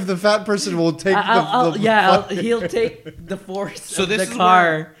hoping where- the fat person will take he'll take the force So of this the is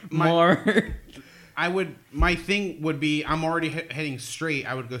car where more. My thing would be I'm already heading straight.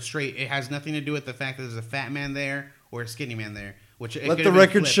 I would go straight. It has nothing to do with the fact that there's a fat man there or a skinny man there. Which it Let could the have been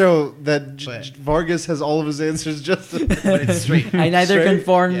record flipped, show that but- Vargas has all of his answers just. but it's straight. I neither Straight?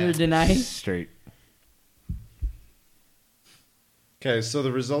 conform Yeah. nor deny. Straight. Okay, so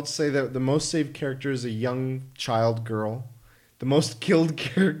the results say that the most saved character is a young child girl. The most killed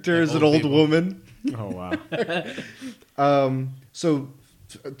character is an old old people. woman. Oh, wow. So,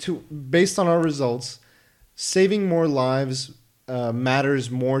 based on our results, saving more lives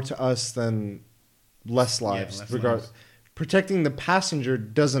matters more to us than less lives. less lives. Protecting the passenger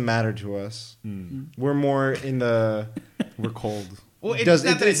doesn't matter to us. Mm. We're more in the. We're cold. Well, it's Does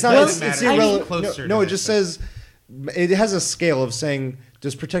not it- that it's it not. doesn't It's matter. irrelevant. Closer No, to it this, just but- says. It has a scale of saying,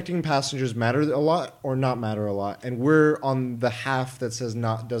 does protecting passengers matter a lot or not matter a lot? And we're on the half that says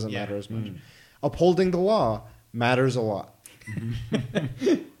doesn't Yeah. matter as much. Upholding the law matters a lot.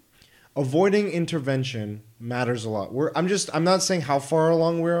 Avoiding intervention matters a lot. I'm not saying how far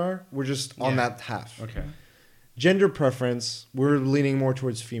along we are. We're just on Yeah. that half. Okay. Gender preference, we're leaning more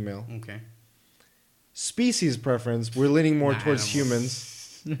towards female. Okay. Species preference, we're leaning more Nah, towards animals.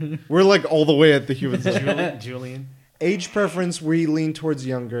 humans. We're like all the way at the human side. Julian? Age preference, we lean towards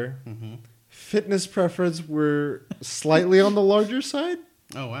younger. Mm-hmm. Fitness preference, we're slightly on the larger side.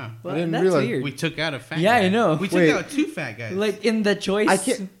 Oh wow. I didn't that's realize- weird. We took out a fat Yeah, guy. I know. We took Wait. out 2 fat guys. Like in the choice. I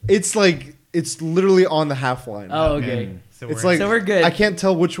can't. It's like it's literally on the half line. Oh, okay. So It's we're- like So we're good. I can't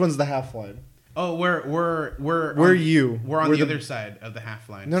tell which one's the half line. Oh, we're We're you. We're on We're the the- other side of the half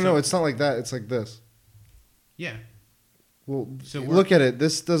line. No, So- no, it's not like that. It's like this. Yeah. Well, So look at it.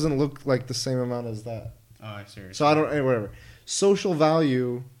 This doesn't look like the same amount as that. Oh, I see. So I don't. Whatever. Social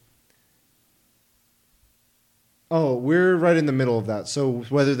value. Oh, we're right in the middle of that. So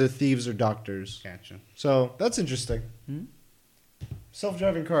whether they're thieves or doctors. Gotcha. So that's interesting. Hmm?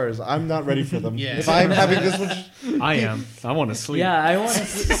 Self-driving cars. I'm not ready for them. Yeah. If I'm having this one, I am. I want to sleep. Yeah, I want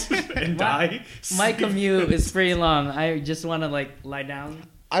to. And die. My commute is pretty long. I just want to like lie down.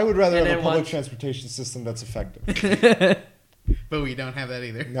 I would rather And have a then public once- transportation system that's effective. But we don't have that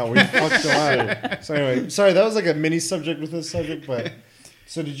either. No, we fucked around. So anyway, sorry, that was like a mini subject with this subject, but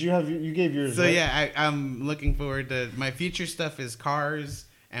so did you have you gave yours? So right? yeah, I'm looking forward to my future stuff is cars,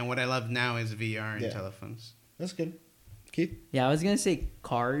 and what I love now is VR and Yeah. telephones. That's good. Keith? Yeah, I was gonna say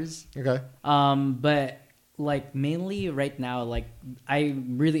cars. Okay. But like mainly right now, like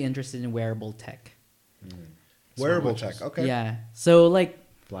I'm really interested in wearable tech. Wearable Smartwatches. tech. Okay. Yeah. So like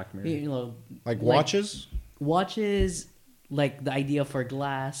Black Mirror. you know, Like Like- watches? watches, like the idea for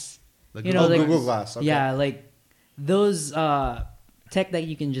glass. The You know, like- Google Glass. Okay. Yeah, like those tech that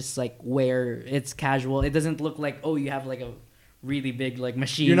you can just like wear. It's casual. It doesn't look like you have like a really big like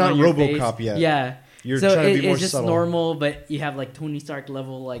machine. You're not on your RoboCop face. yet. Yeah. You're so trying to be more it's just subtle. normal, but you have like Tony Stark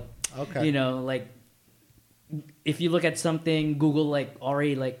level like Okay. you know like if you look at something, Google like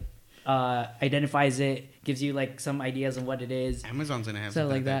already like identifies it, gives you like some ideas on what it is. Amazon's gonna have So something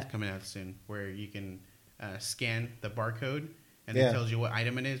like like that. that's coming out soon, where you can scan the barcode and Yeah. it tells you what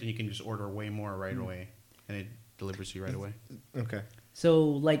item it is, and you can just order way more right away, and it delivers to you right away. Okay. So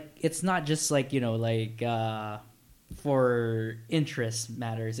like it's not just like like for interest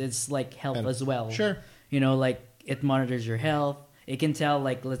matters. It's like health And- as well. Sure. Like it monitors your health. It can tell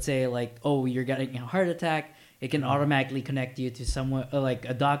like let's say like you're getting a heart attack. It can automatically connect you to someone like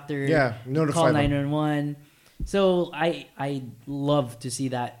a doctor. Yeah, notify Call them. 911. So I love to see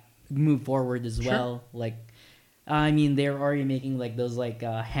that move forward as Sure. well. Like I mean they're already making like those like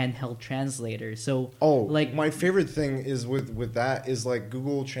handheld translators. So Oh, like my favorite thing is with that is like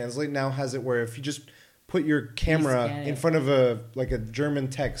Google Translate now has it where if you just put your camera scan in it. front of a German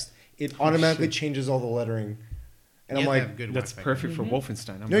text, it automatically changes all the lettering. And You I'm have to like, have good That's Wi-Fi. perfect for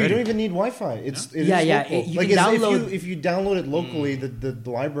Wolfenstein. I'm no, you ready. don't even need Wi-Fi. It Yeah, is yeah, local. you like can it's- download- if you download it locally, the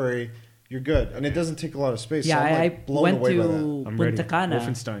library, you're good, and it doesn't take a lot of space. yeah, so I'm I like blown went away by that. to I'm ready. Punta Cana.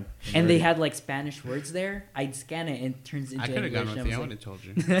 Wolfenstein. I'm And they ready. had like Spanish words there. I'd scan it and it turns into I could have English. gone with and you. I I would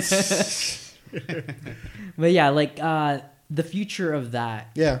was have told you. But yeah, like the future of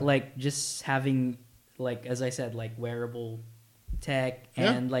that. Yeah. Like just having like as I said, like wearable tech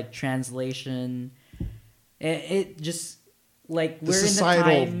Yeah. and like translation. It just like The we're in the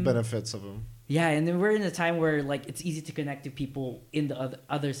societal time. benefits of them. Yeah, and then we're in a time where like it's easy to connect to people in the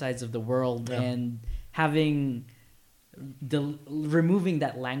other sides of the world, Yeah. and having removing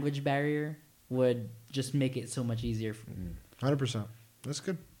that language barrier would just make it so much easier. 100%. That's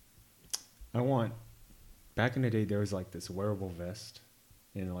good. I want. Back in the day, there was like this wearable vest,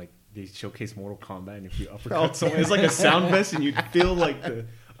 and like they showcase Mortal Kombat, and if you uppercut someone, it's like a sound vest, and you feel like the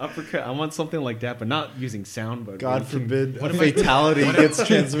uppercut. I want something like that, but not using sound. But God where you can- forbid what a about- fatality gets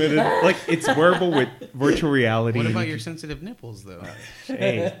transmitted. like it's wearable with virtual reality. What and about you your sensitive nipples, though?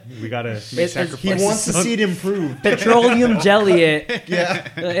 Hey, we gotta make It's- sacrifices. He wants to see it improve. Petroleum jelly it. Yeah.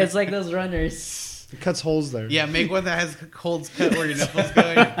 It's like those runners. It cuts holes there. Yeah, make one that has holes cut where your nipples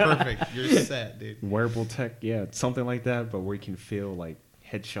go. You're perfect. You're set, dude. wearable tech, yeah, something like that, but where you can feel like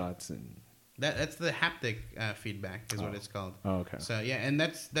headshots and. That's the haptic feedback is what Oh. it's called. Oh, okay. So yeah, and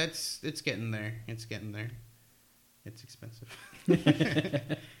that's it's getting there. It's getting there. It's expensive.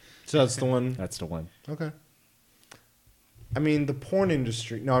 So that's the one. That's the one. Okay. I mean, the porn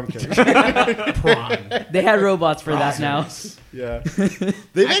industry. No, I'm kidding. Prawn. They had robots for that now. Yeah,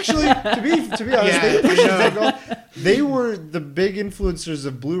 they've actually, to be honest, Yeah, they pushed I the technology. They were the big influencers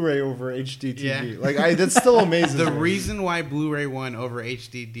of Blu-ray over HD TV. Yeah. Like, that's still amazing. The to me. reason why Blu-ray won over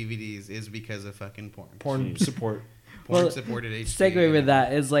HD DVDs is because of fucking porn. porn Jeez. support. Porn Well, supported HD. Segue with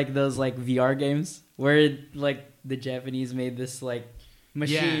that is like those like VR games where like the Japanese made this like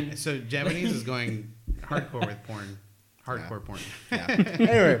machine. Yeah, so Japanese is going hardcore with porn. Hardcore porn. Yeah.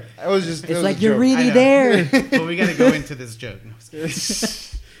 Anyway, I was just. It's like a you're joke. really I know. there. But we got to go into this joke. No, I was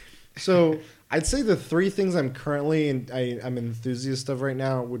kidding. So I'd say the three things I'm currently I'm an enthusiast of right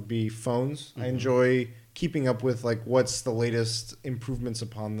now would be phones. I enjoy keeping up with like what's the latest improvements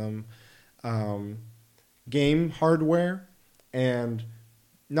upon them, game hardware, and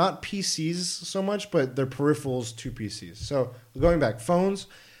not PCs so much, but their peripherals to PCs. So going back, phones,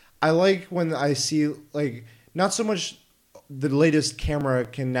 I like when I see like not so much the latest camera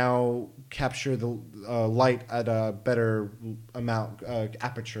can now capture the light at a better amount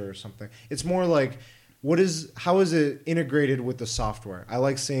aperture or something. It's more like how is it integrated with the software? I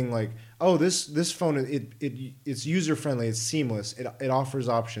like seeing like, oh, this phone it's user friendly, it's seamless, it offers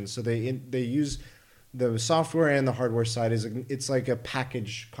options. So they use the software and the hardware side it's like a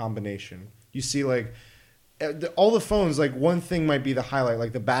package combination. You see like all the phones, like one thing might be the highlight,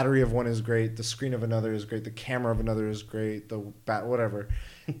 like the battery of one is great, the screen of another is great, the camera of another is great, whatever.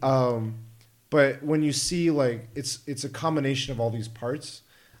 But when you see like it's a combination of all these parts,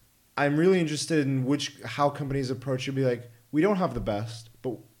 I'm really interested in how companies approach it. Be like, we don't have the best,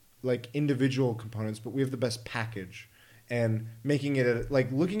 but like individual components, but we have the best package. And making it like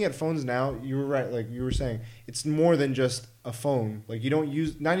looking at phones now, you were right. Like you were saying, it's more than just a phone. Like you don't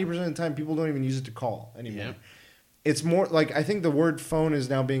use 90% of the time, people don't even use it to call anymore. Yeah. It's more like I think the word phone is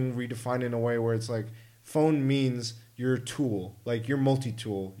now being redefined in a way where it's like phone means your tool, like your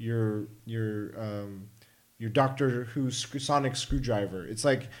multi-tool, your Doctor Who sonic screwdriver. It's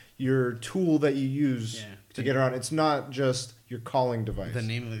like your tool that you use to get around. It's not just your calling device. The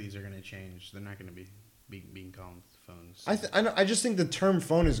name of these are going to change. They're not going to be being called phones. I just think the term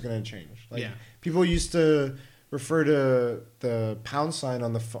phone is going to change. Like people used to refer to the pound sign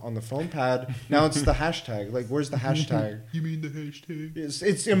on the phone pad. Now it's the hashtag. Like, where's the hashtag? You mean the hashtag?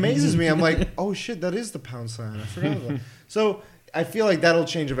 It amazes me. I'm like, oh shit, that is the pound sign. I forgot about that. So I feel like that'll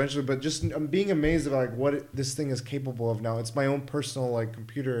change eventually. But just I'm being amazed about like what this thing is capable of now. It's my own personal like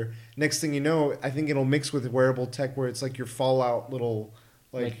computer. Next thing you know, I think it'll mix with wearable tech where it's like your Fallout little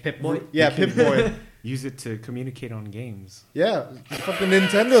like Pip-Boy? Yeah, Pip-Boy. Use it to communicate on games. Yeah, fucking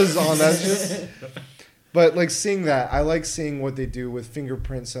Nintendo's on that shit. But like seeing that, I like seeing what they do with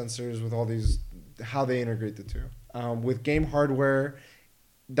fingerprint sensors, with all these, how they integrate the two. With game hardware,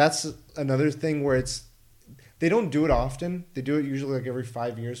 that's another thing where they don't do it often. They do it usually like every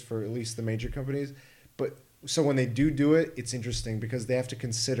 5 years for at least the major companies. But so when they do it, it's interesting because they have to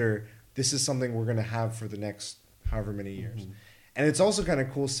consider this is something we're going to have for the next however many years. Mm-hmm. And it's also kind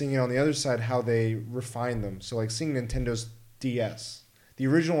of cool seeing it on the other side how they refine them. So like seeing Nintendo's DS. The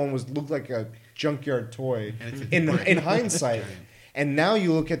original one looked like a junkyard toy in hindsight. And now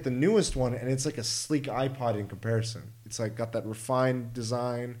you look at the newest one and it's like a sleek iPod in comparison. It's like got that refined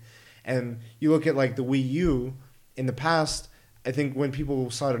design. And you look at like the Wii U in the past, I think when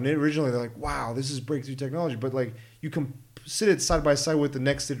people saw it originally, they're like, wow, this is breakthrough technology. But like you can sit it side by side with the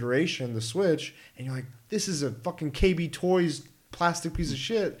next iteration, the Switch, and you're like, this is a fucking KB Toys plastic piece of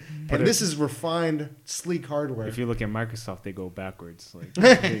shit, and this is refined, sleek hardware. If you look at Microsoft, they go backwards. Like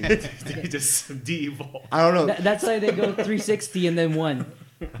they just de-evolve. I don't know. That's why they go 360 and then one.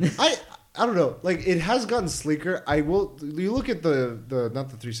 I don't know. Like it has gotten sleeker. You look at the not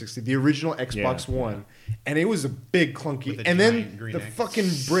the 360, the original Xbox One, and it was a big clunky, and then the fucking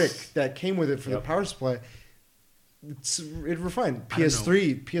brick that came with it for the power supply. It refined.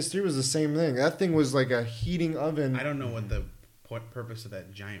 PS3 was the same thing. That thing was like a heating oven. I don't know what the purpose of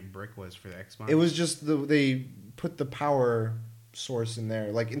that giant brick was for the Xbox. It was just they put the power source in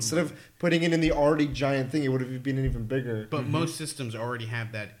there. Like instead of putting it in the already giant thing, it would have been even bigger. But most systems already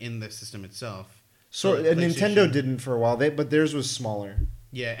have that in the system itself. So Nintendo didn't for a while. But theirs was smaller.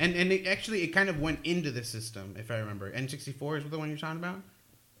 Yeah, and it kind of went into the system, if I remember. N64 is the one you're talking about?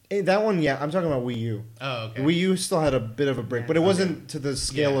 That one, yeah. I'm talking about Wii U. Oh, okay. The Wii U still had a bit of a brick, but it wasn't to the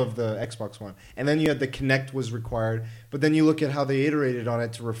scale of the Xbox One. And then you had the Kinect was required, but then you look at how they iterated on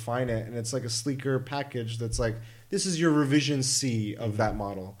it to refine it, and it's like a sleeker package that's like, this is your revision C of that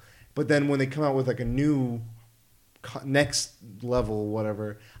model. But then when they come out with like a new next level,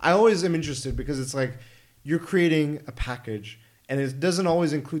 whatever, I always am interested because it's like you're creating a package, and it doesn't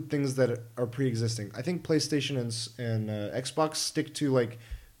always include things that are pre-existing. I think PlayStation and Xbox stick to like,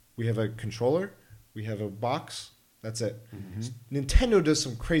 we have a controller, we have a box, that's it. Mm-hmm. Nintendo does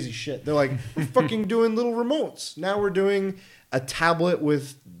some crazy shit. They're like, we're fucking doing little remotes. Now we're doing a tablet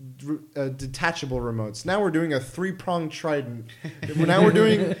with detachable remotes. Now we're doing a 3-pronged trident. Now we're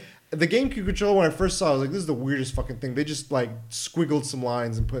doing... The GameCube controller, when I first saw it, I was like, this is the weirdest fucking thing. They just like squiggled some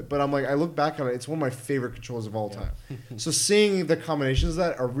lines and put... But I'm like, I look back on it, it's one of my favorite controllers of all time. So seeing the combinations of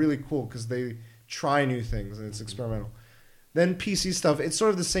that are really cool because they try new things and it's experimental. Then PC stuff, it's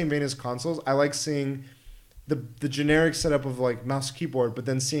sort of the same vein as consoles. I like seeing the generic setup of like mouse keyboard, but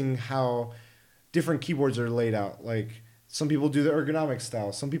then seeing how different keyboards are laid out. Like some people do the ergonomic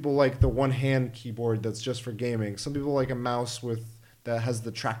style. Some people like the one-hand keyboard that's just for gaming. Some people like a mouse that has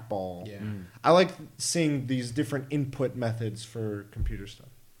the trackball. Yeah. I like seeing these different input methods for computer stuff.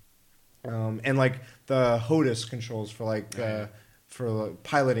 And like the HOTAS controls for like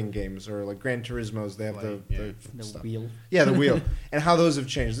piloting games, or like Gran Turismo's, they have the stuff. wheel. Yeah, the wheel. And how those have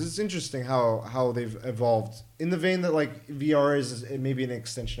changed. It's interesting how they've evolved in the vein that like VR is maybe an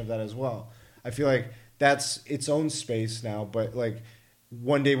extension of that as well. I feel like that's its own space now, but like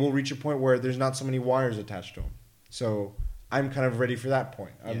one day we'll reach a point where there's not so many wires attached to them. So I'm kind of ready for that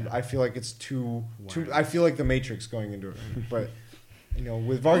point. I feel like it's too I feel like the Matrix going into it. But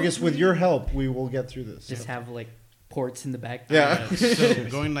with Vargas, with your help, we will get through this. Just have like ports in the back. Yeah. So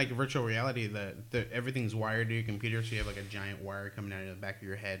going like virtual reality, the everything's wired to your computer, so you have like a giant wire coming out of the back of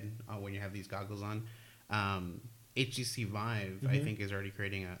your head when you have these goggles on. HTC Vive, I think, is already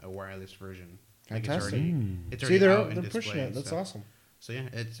creating a wireless version. Fantastic. It's already out in they're display, pushing it. That's awesome. So yeah,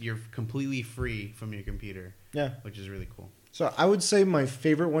 you're completely free from your computer. Yeah, which is really cool. So I would say my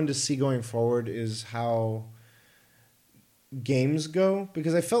favorite one to see going forward is how games go,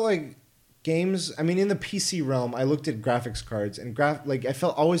 because I felt like games, I mean, in the PC realm, I looked at graphics cards and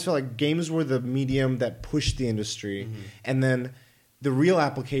always felt like games were the medium that pushed the industry, and then the real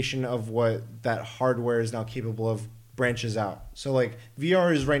application of what that hardware is now capable of branches out. So like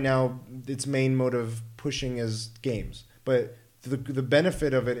VR is right now, its main mode of pushing is games, but the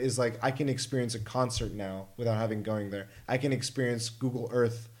benefit of it is like I can experience a concert now without having going there. I can experience Google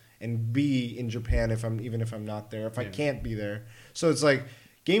Earth and be in Japan if I'm not there, if I can't be there. So it's like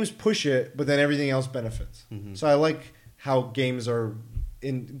games push it, but then everything else benefits. So I like how games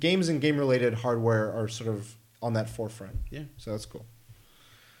and game related hardware are sort of on that forefront. Yeah. So that's cool.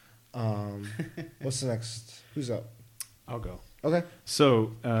 What's the next? Who's up? I'll go. Okay.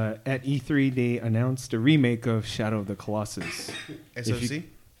 So at E3 they announced a remake of Shadow of the Colossus. SOC?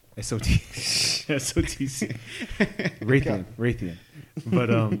 SOTC. Raytheon. But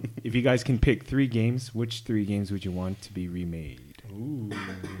if you guys can pick 3 games, which 3 games would you want to be remade? Ooh.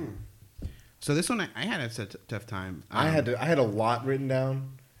 So this one I had a tough time. I had a lot written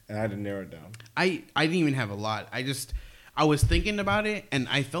down, and I had to narrow it down. I didn't even have a lot. I was thinking about it, and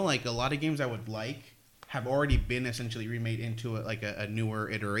I felt like a lot of games I would like have already been essentially remade into a newer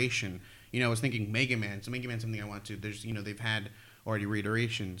iteration. I was thinking Mega Man. So Mega Man's something I want to. There's they've had already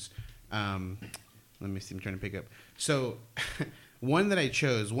reiterations. Let me see. I'm trying to pick up. So one that I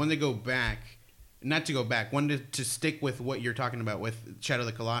chose, one to go back, not to go back, one to stick with what you're talking about with Shadow of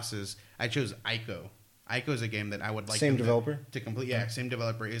the Colossus. I chose Ico. Ico is a game that I would like same developer to complete. Yeah, same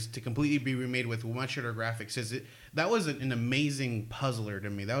developer is to completely be remade with much better graphics. That was an amazing puzzler to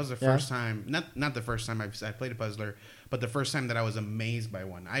me. That was the first time, not the first time I played a puzzler, but the first time that I was amazed by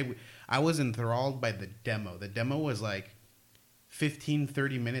one. I was enthralled by the demo. The demo was like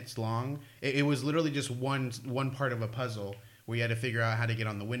 15-30 minutes long. It was literally just one part of a puzzle where you had to figure out how to get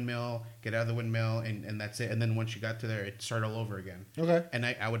on the windmill, get out of the windmill, and that's it. And then once you got to there, it started all over again. Okay. And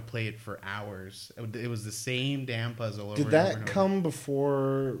I would play it for hours. It was the same damn puzzle. Did that come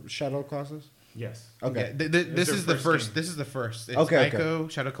before Shadow Colossus? Yes. Okay. Yeah, this is the first. Game. This is the first. It's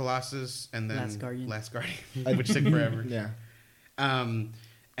Ico, Shadow Colossus, and then Last Guardian, which took forever. Yeah. And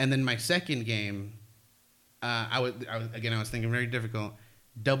then my second game, I was thinking very difficult.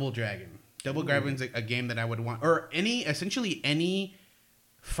 Double Dragon. Double Dragon's a game that I would want, or essentially any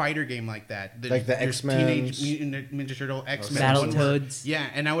fighter game like that. Like the X-Men, Teenage Mutant Ninja Turtle, X-Men, Battletoads. Yeah,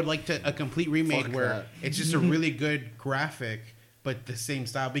 and I would like a complete remake where it's just a really good graphic, but the same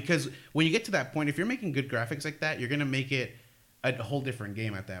style. Because when you get to that point, if you're making good graphics like that, you're gonna make it a whole different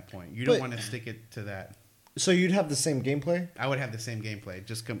game at that point. You don't want to stick it to that. So you'd have the same gameplay? I would have the same gameplay,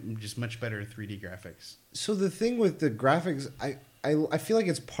 just much better 3D graphics. So the thing with the graphics, I feel like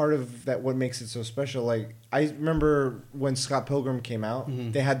it's part of that what makes it so special. Like I remember when Scott Pilgrim came out,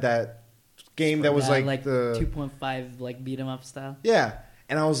 they had that game that was like the 2.5 like beat 'em up style. Yeah,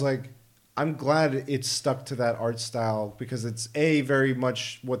 and I was like, I'm glad it stuck to that art style because it's very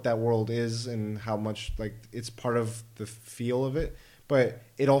much what that world is and how much like it's part of the feel of it, but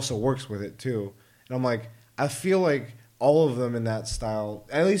it also works with it too. And I'm like, I feel like all of them in that style,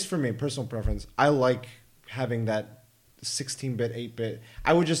 at least for me, personal preference, I like having that 16-bit, 8-bit.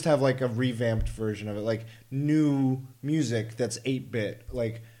 I would just have like a revamped version of it, like new music that's 8-bit.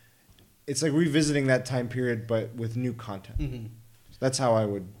 Like it's like revisiting that time period, but with new content. That's how I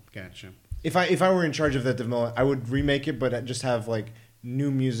would. Gotcha. If I were in charge of that development, I would remake it, but just have like new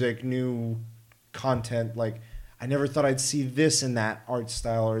music, new content. Like I never thought I'd see this in that art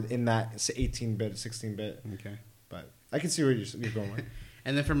style or in that 18-bit, 16-bit. Okay, but I can see where you're going with.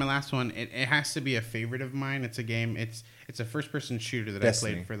 And then for my last one, it has to be a favorite of mine. It's a game. It's a first-person shooter that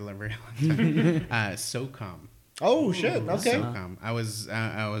Destiny. I played for the very long time. SOCOM. Oh shit! Okay. SOCOM. I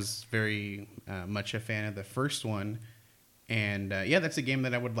was very much a fan of the first one, And yeah, that's a game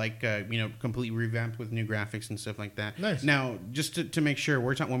that I would like, completely revamped with new graphics and stuff like that. Nice. Now, just to make sure,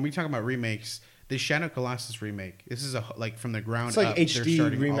 when we talk about remakes, the Shadow Colossus remake, this is from the ground It's like up. HD they're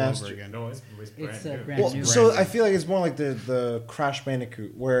starting remaster. all over again. No, it's brand It's new. brand Well, new. so I feel like it's more like the Crash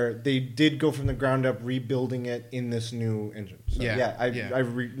Bandicoot, where they did go from the ground up, rebuilding it in this new engine. So,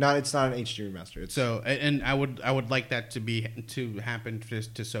 it's not an HD remaster. It's, So, and I would like that to happen to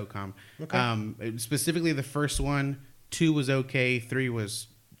SOCOM. Okay. Specifically, the first one, 2 was okay, 3 was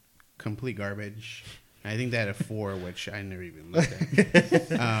complete garbage. I think they had a 4, which I never even looked at.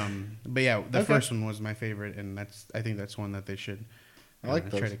 But yeah, the first one was my favorite, and I think that's one that they should I like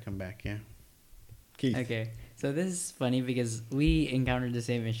try those. to come back. Yeah. Keith. Okay, so this is funny because we encountered the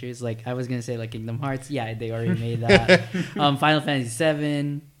same issues. Like I was gonna say, like Kingdom Hearts, yeah, they already made that. Final Fantasy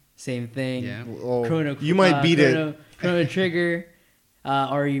VII, same thing. Yeah. Well, you might beat it. Chrono Trigger,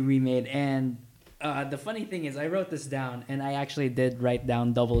 already remade. And the funny thing is, I wrote this down, and I actually did write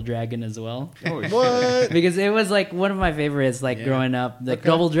down Double Dragon as well. Oh, What? Because it was like one of my favorites, like growing up. Like Okay.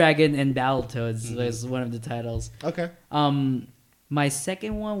 Double Dragon and Battletoads was one of the titles. Okay. My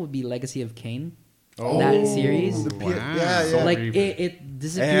second one would be Legacy of Kain. Oh, That series. the P- Wow. Yeah, yeah. Like Reboot. it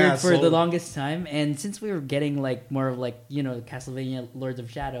disappeared Yeah, for the Soul- longest time, and since we were getting like more of like Castlevania Lords of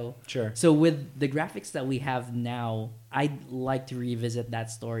Shadow, Sure. so with the graphics that we have now, I'd like to revisit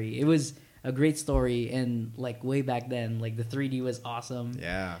that story. It was a great story, and like way back then, like the 3D was awesome.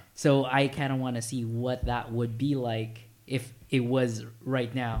 Yeah. So I kind of want to see what that would be like if it was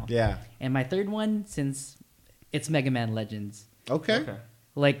right now. Yeah. And my third one, since it's Mega Man Legends, Okay.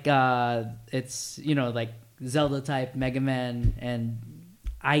 like it's like Zelda type Mega Man, and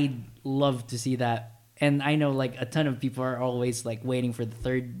I love to see that. And I know like a ton of people are always like waiting for the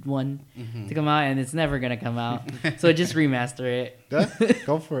third one to come out, and it's never gonna come out. So just remaster it. Yeah,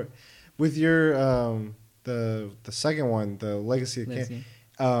 go for it. With your the second one, the Legacy of Kain,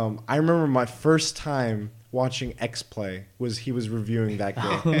 I remember my first time watching X Play he was reviewing that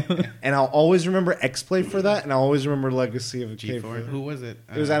game, and I'll always remember X Play for that, and I'll always remember Legacy of Kain. G4. Who was it?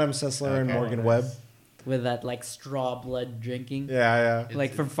 It was Adam Sessler and Morgan Webb. With that like straw blood drinking, Yeah, yeah.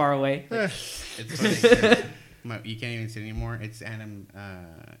 like from far away. It's funny. You can't even see it anymore. It's Adam,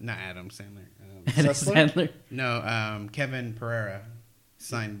 not Adam Sandler. Adam Sessler? Sandler. No, Kevin Pereira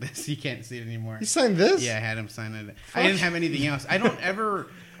signed this. You can't see it anymore. You signed this? Yeah, I had him sign it. I didn't have anything else. I don't ever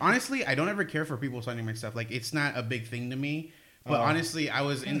care for people signing my stuff. Like, it's not a big thing to me. But honestly, I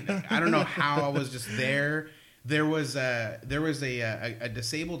don't know how I was just there. There was a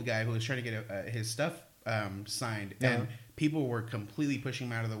disabled guy who was trying to get his stuff signed, and people were completely pushing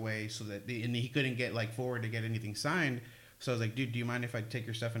him out of the way so that and he couldn't get like forward to get anything signed. So I was like, dude, do you mind if I take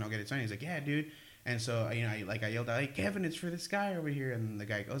your stuff and I'll get it signed? He's like, yeah, dude. And so I yelled out, hey, Kevin, it's for this guy over here. And the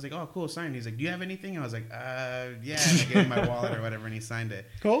guy, I was like, oh, cool, sign. He's like, do you have anything? I was like, yeah. And I gave him my wallet or whatever, and he signed it.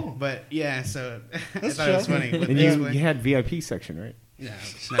 Cool. But yeah, so I That's thought it was chill. funny. And you had VIP section, right? No,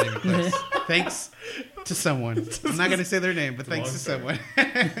 it's not even close. Thanks to someone. I'm not gonna say their name, but thanks to someone.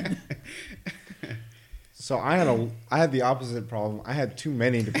 So I had the opposite problem. I had too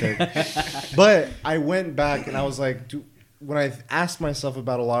many to pick, but I went back and I was like, when I asked myself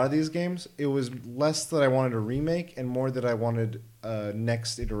about a lot of these games, it was less that I wanted a remake and more that I wanted a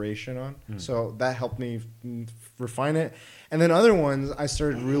next iteration on. So that helped me refine it. And then other ones I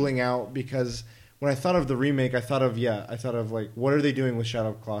started ruling out because when I thought of the remake, I thought of like, what are they doing with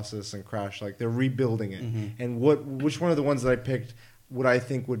Shadow Colossus and Crash? Like, they're rebuilding it. And which one of the ones that I picked would I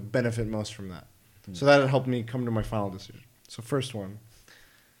think would benefit most from that? So that helped me come to my final decision. So first one,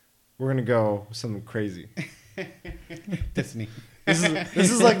 we're going to go with something crazy. Destiny.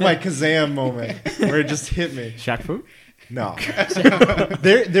 This is like my Kazam moment where it just hit me. Shaq Fu? No.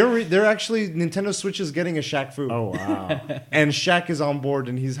 they're actually, Nintendo Switch is getting a Shaq Fu. Oh, wow. And Shaq is on board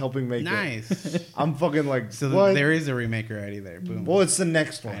and he's helping make it. Nice. I'm fucking like, So what? there is a remake already there. Boom. Well, it's the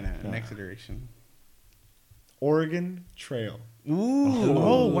next I one. know. Next iteration. Oregon Trail. Ooh.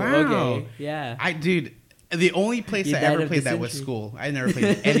 Oh, wow. Okay. Yeah. Dude, the only place You I died ever of played that was dysentery. school. I never played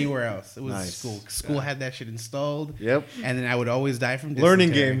it anywhere else. It was Nice. school. School had that shit installed. Yep. And then I would always die from Learning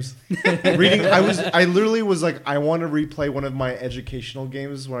dysentery. games. Reading. I literally was like, I want to replay one of my educational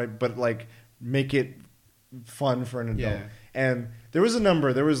games, but like make it fun for an adult. Yeah. And there was a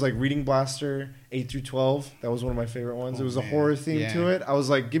number. There was like Reading Blaster 8 through 12. That was one of my favorite ones. Oh, It was a man. horror theme Yeah. to it. I was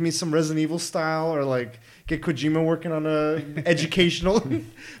like, give me some Resident Evil style, or like get Kojima working on a educational.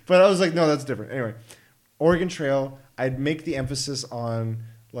 But I was like, no, that's different. Anyway, Oregon Trail. I'd make the emphasis on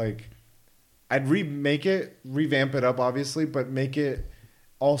like, I'd remake it, revamp it up, obviously, but make it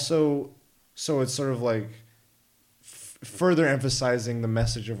also so it's sort of like further emphasizing the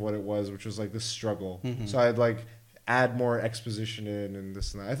message of what it was, which was like the struggle. So I'd like add more exposition in and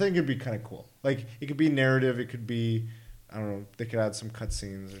this and that. I think it'd be kind of cool. Like it could be narrative. It could be, I don't know. They could add some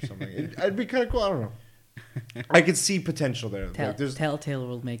cutscenes or something. It'd be kind of cool. I don't know. I could see potential there. Telltale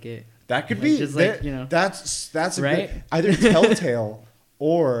will make it. That could be just that's a right? good, either Telltale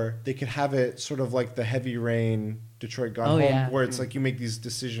or they could have it sort of like the Heavy Rain Detroit Gone Home, where it's like you make these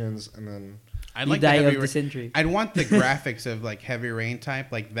decisions and then I'd like die of dysentery. I'd want the graphics of like Heavy Rain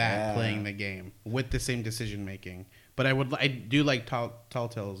type like that playing the game with the same decision making. But I do like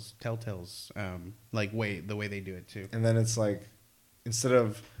Telltale's like the way they do it too. And then it's like instead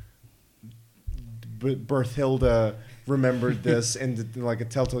of Berthilda remembered this and like a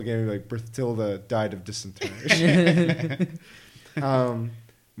Telltale game, like Berthilda died of dysentery.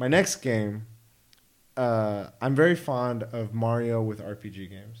 My next game, I'm very fond of Mario with RPG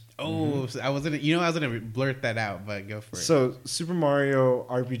games. Oh, so I was gonna blurt that out, but go for it. So Super Mario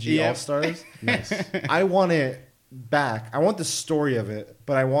RPG All Stars. Nice. I want it back. I want the story of it,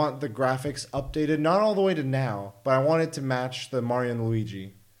 but I want the graphics updated, not all the way to now, but I want it to match the Mario and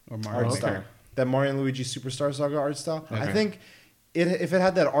Luigi art style. That Mario and Luigi Superstar Saga art style. Okay. I think if it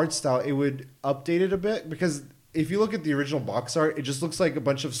had that art style, it would update it a bit, because if you look at the original box art, it just looks like a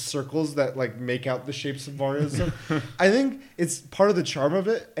bunch of circles that like make out the shapes of Mario and stuff. I think it's part of the charm of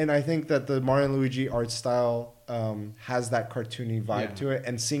it, and I think that the Mario and Luigi art style has that cartoony vibe to it,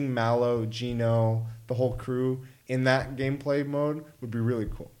 and seeing Mallow, Gino, the whole crew in that gameplay mode would be really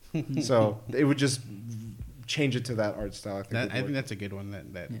cool. So it would just change it to that art style. I think that's a good one.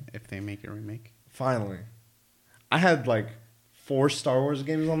 That if they make a remake, finally, I had like 4 Star Wars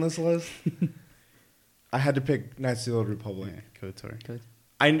games on this list. I had to pick Knights of the Old Republic. Yeah, KOTOR.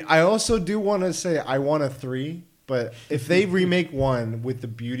 I also do want to say I want a 3, but if they remake 1 with the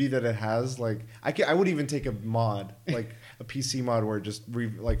beauty that it has, like I would even take a mod, like a PC mod where it just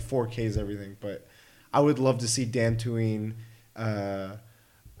like 4Ks everything. But I would love to see Dantooine,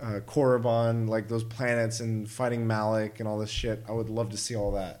 Korriban, like those planets and fighting Malik and all this shit. I would love to see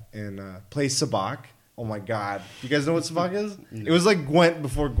all that and play Sabak. Oh my god! You guys know what Sabak is? No. It was like Gwent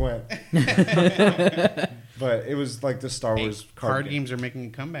before Gwent, but it was like the Star Wars card games are making a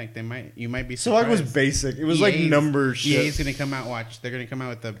comeback. You might be Sabak surprised. was basic. It was like number shit. EA's gonna come out. Watch, they're gonna come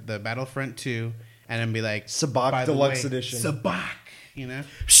out with the Battlefront 2 and then be like Sabak Deluxe Edition. Sabak, you know.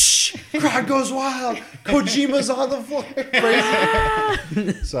 Shh! Crowd goes wild. Kojima's on the floor.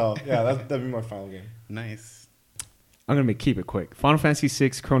 Crazy. So yeah, that'd be my final game. Nice. I'm going to keep it quick. Final Fantasy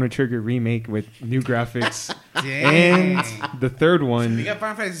VI Chrono Trigger remake with new graphics. Dang. And the third one. You got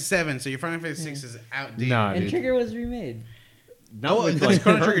Final Fantasy VII, so your Final Fantasy VI is outdated. Nah, and Trigger was remade. No, it was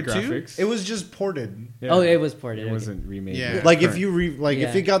Chrono Trigger 2. Graphics. It was just ported. Yeah. Oh, it was ported. It wasn't remade. Yeah. Like if you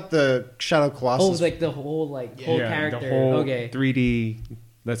if you got the Shadow Colossus. Oh, like the whole whole character. The whole okay. 3D.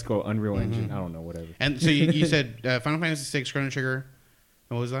 Let's go Unreal Engine. I don't know, whatever. And so you said Final Fantasy VI Chrono Trigger.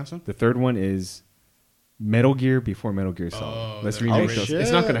 And what was the last one? The third one is Metal Gear before Metal Gear Solid. Let's remake those. Shit.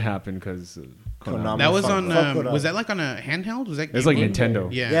 It's not going to happen because Konami. That was on. Was that like on a handheld? Was that? It was like Nintendo.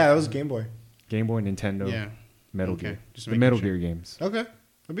 Yeah, that was Game Boy. Game Boy, Nintendo. Yeah. Metal Gear. Just the Metal Gear games. Okay,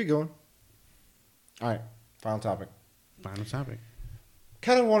 that'd be going. All right, final topic.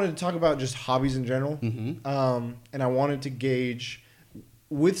 Kind of wanted to talk about just hobbies in general, and I wanted to gauge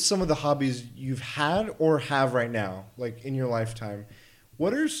with some of the hobbies you've had or have right now, like in your lifetime.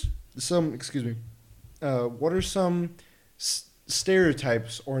 What are some? Excuse me. What are some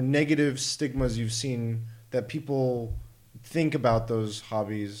stereotypes or negative stigmas you've seen that people think about those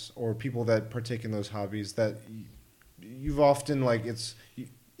hobbies, or people that partake in those hobbies that you've often like it's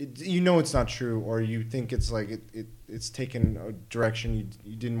not true, or you think it's like it's taken a direction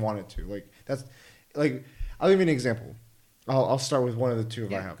you didn't want it to. Like that's like I'll give you an example. I'll start with one of the two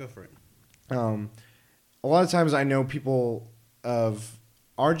if I have. Go for it. A lot of times I know people of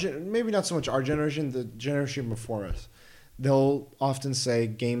maybe not so much our generation, the generation before us, they'll often say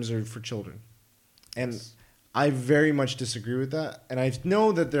games are for children. And I very much disagree with that. And I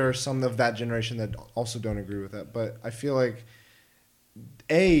know that there are some of that generation that also don't agree with that. But I feel like,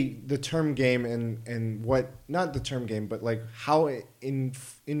 the term game and what, not the term game, but like how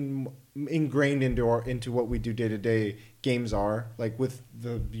ingrained into what we do day to day games are, like with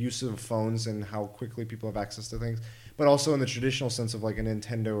the use of phones and how quickly people have access to things. But also in the traditional sense of like a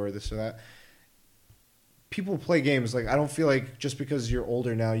Nintendo or this or that. People play games. Like I don't feel like just because you're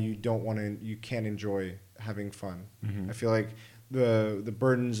older now you can't enjoy having fun. Mm-hmm. I feel like the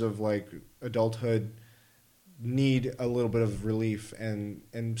burdens of like adulthood need a little bit of relief, and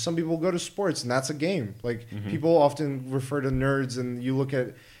some people go to sports and that's a game. Like people often refer to nerds, and you look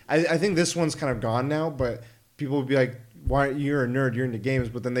at I think this one's kind of gone now, but people would be like why you're a nerd, you're into games,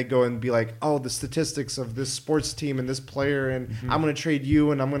 but then they go and be like, oh, the statistics of this sports team and this player, and I'm going to trade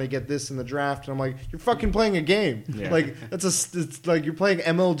you, and I'm going to get this in the draft. And I'm like, you're fucking playing a game. Yeah. Like, it's like you're playing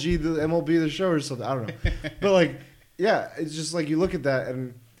MLB the show or something. I don't know. But like, yeah, it's just like you look at that,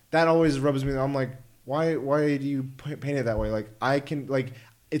 and that always rubs me. I'm like, why do you paint it that way? Like, I can, like,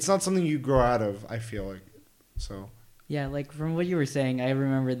 it's not something you grow out of, I feel like. So. Yeah, like from what you were saying, I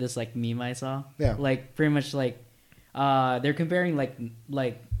remember this like meme I saw. Yeah. Like pretty much like they're comparing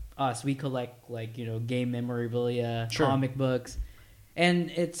like us. We collect like, you know, game memorabilia, Sure. comic books,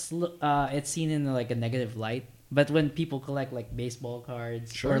 and it's seen in like a negative light. But when people collect like baseball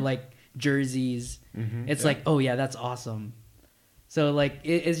cards Sure. or like jerseys, it's Yeah. like, oh yeah, that's awesome. So like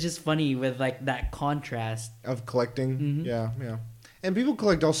it's just funny with like that contrast. Of collecting. Mhm. Yeah. And people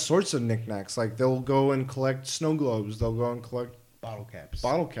collect all sorts of knickknacks. Like, they'll go and collect snow globes. They'll go and collect Bottle caps.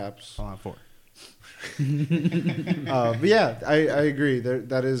 bottle caps. Fallout 4. But yeah, I agree.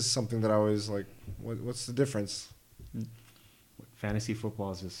 That is something that I always like. What's the difference? Fantasy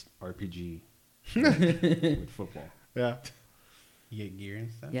football is just RPG with football. Yeah. You get gear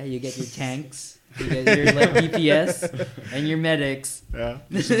and stuff? Yeah, you get your tanks, you get your like DPS, and your medics. Yeah.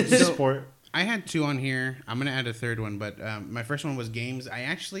 So- Sport. I had 2 on here. I'm going to add a third one, but my first one was games.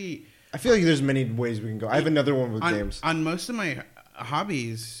 I feel like there's many ways we can go. I have another one with games. On most of my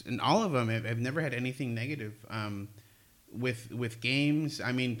hobbies, and all of them, I've never had anything negative. With games,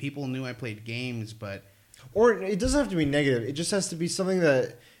 I mean, people knew I played games, but... Or it doesn't have to be negative. It just has to be something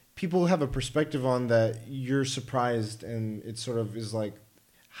that people have a perspective on that you're surprised, and it sort of is like,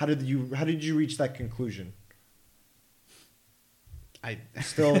 how did you reach that conclusion?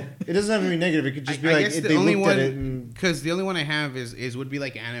 Still, it doesn't have to be negative. It could just be I like guess they looked at it and... Because the only one I have would be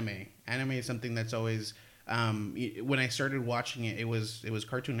like anime. Anime is something that's always... when I started watching it, it was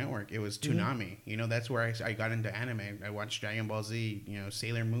Cartoon Network. It was Toonami. You know, that's where I got into anime. I watched Dragon Ball Z. You know,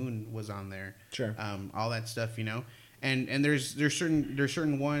 Sailor Moon was on there. Sure. All that stuff. You know, and there's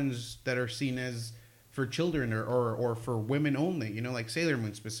certain ones that are seen as for children or for women only. You know, like Sailor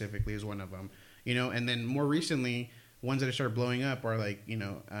Moon specifically is one of them. You know, and then more recently, ones that have started blowing up are like, you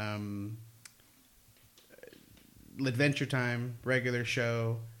know, Adventure Time, regular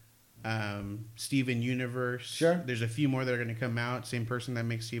show. Steven Universe. Sure. There's a few more that are going to come out. Same person that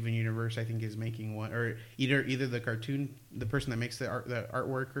makes Steven Universe, I think, is making one, or either the cartoon, the person that makes the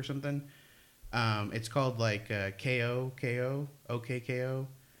artwork or something. It's called like KO.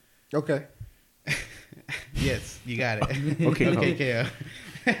 Okay. Yes, you got it. Okay,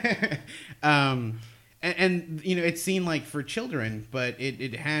 KO. And you know, it's seen like for children, but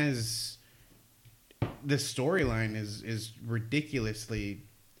it has the storyline is ridiculously.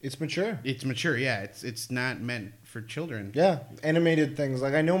 It's mature. It's mature, yeah. It's not meant for children. Yeah, animated things.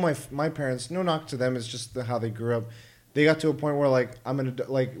 Like, I know my parents. No knock to them. It's just how they grew up. They got to a point where like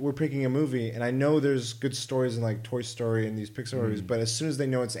we're picking a movie, and I know there's good stories in like Toy Story and these Pixar movies, but as soon as they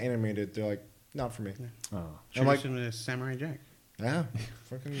know it's animated, they're like, not for me. Yeah. Oh. I'm like, Tradition is Samurai Jack. yeah,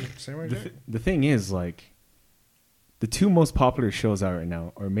 fucking Samurai Jack. The thing is, like, the 2 most popular shows out right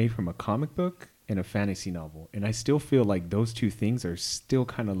now are made from a comic book and a fantasy novel, and I still feel like those 2 things are still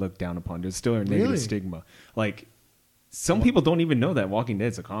kind of looked down upon. There's still a negative Really? stigma. Like, some people don't even know that Walking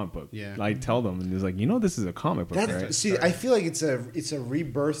Dead's a comic book. Yeah. I tell them, and it's like, you know, this is a comic book, That's, right? see, I feel like it's a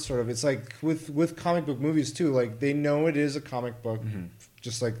rebirth sort of. It's like with comic book movies too. Like, they know it is a comic book,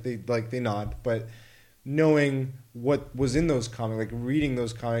 just like they nod, but knowing what was in those comics, like reading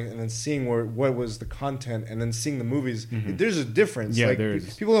those comics and then seeing what was the content and then seeing the movies, there's a difference. Yeah, like, there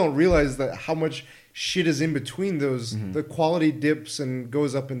is. People don't realize that how much shit is in between those. The quality dips and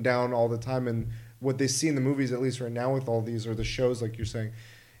goes up and down all the time, and what they see in the movies, at least right now with all these, or the shows, like you're saying,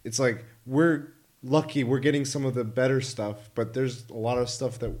 it's like we're lucky we're getting some of the better stuff, but there's a lot of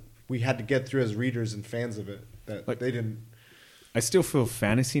stuff that we had to get through as readers and fans of it that Like, they didn't. I still feel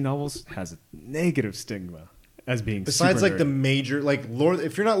fantasy novels has a negative stigma as being Besides, super like the nerdy. major, like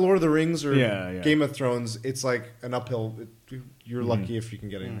if you're not Lord of the Rings or Yeah. Game of Thrones, it's like an uphill. You're lucky if you can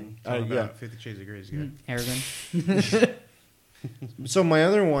get anything. It's all Yeah. about 50 Shades of Grey is good. Aragon. So my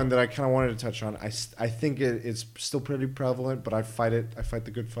other one that I kind of wanted to touch on, I think it's still pretty prevalent, but I fight it. I fight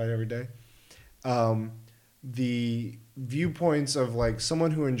the good fight every day. The viewpoints of like someone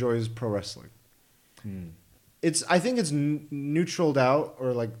who enjoys pro wrestling. I think it's neutraled out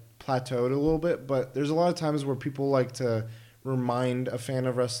or like plateaued a little bit, but there's a lot of times where people like to remind a fan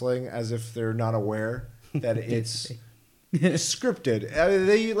of wrestling as if they're not aware that it's scripted.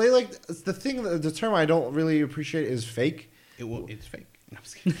 They like the term I don't really appreciate is fake. It's fake. No, I'm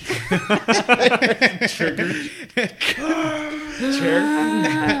just kidding.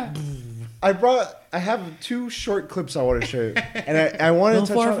 Chair. I have 2 short clips I want to show you, and I want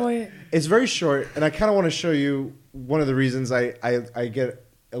to touch on it. It's very short, and I kind of want to show you one of the reasons I get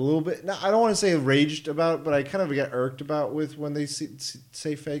a little bit. I don't want to say enraged about, but I kind of get irked about with when they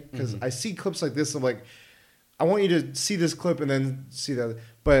say fake, because I see clips like this. I'm like, I want you to see this clip and then see that.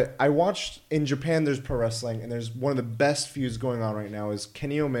 But I watched in Japan. There's pro wrestling, and there's one of the best feuds going on right now is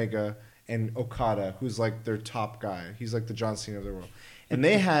Kenny Omega and Okada, who's like their top guy. He's like the John Cena of their world. And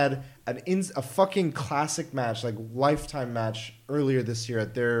they had a fucking classic match, like lifetime match, earlier this year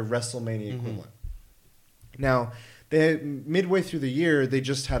at their WrestleMania equivalent. Now, midway through the year, they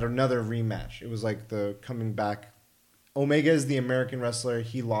just had another rematch. It was like the coming back. Omega is the American wrestler.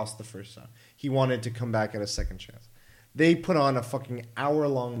 He lost the first time. He wanted to come back at a second chance. They put on a fucking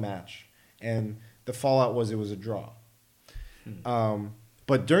hour-long match, and the fallout was it was a draw.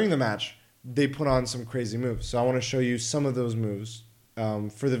 But during the match, they put on some crazy moves. So I want to show you some of those moves.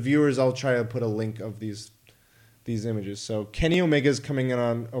 For the viewers, I'll try to put a link of these images. So Kenny Omega's coming in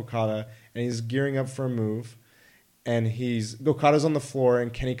on Okada, and he's gearing up for a move. And Okada's on the floor,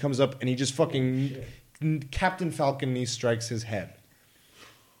 and Kenny comes up, and he just fucking Captain Falcon knee strikes his head.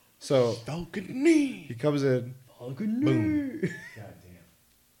 So Falcon knee. He comes in. Falcon Boom. knee.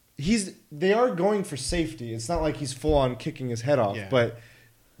 Goddamn. They are going for safety. It's not like he's full on kicking his head off, Yeah. but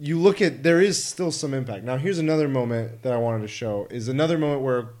you look at, there is still some impact. Now, here's another moment that I wanted to show. Is another moment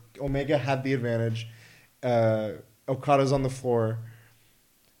where Omega had the advantage. Okada's on the floor.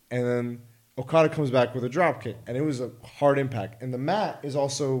 And then Okada comes back with a drop kick. And it was a hard impact. And the mat is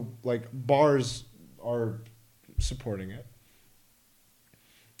also, like, bars are supporting it.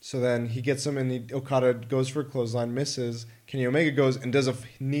 So then he gets him, and Okada goes for a clothesline, misses. Kenny Omega goes and does a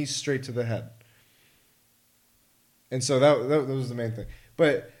knee straight to the head. And so that was the main thing.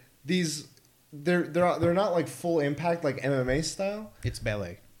 But they're not like full impact like MMA style. It's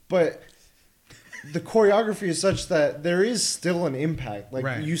ballet. But the choreography is such that there is still an impact. Like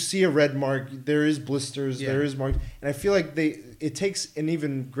right. You see a red mark, there is blisters, Yeah. there is marks, and I feel like it takes an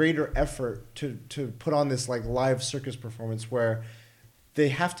even greater effort to put on this like live circus performance where they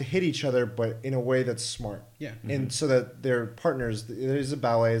have to hit each other, but in a way that's smart. Yeah. And so that they're partners. It is a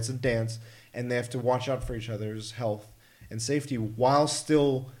ballet, it's a dance, and they have to watch out for each other's health and safety while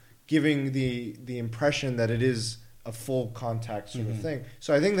still giving the impression that it is a full contact sort of thing.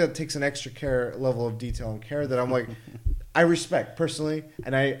 So I think that takes an extra level of detail and care that I'm like, I respect personally,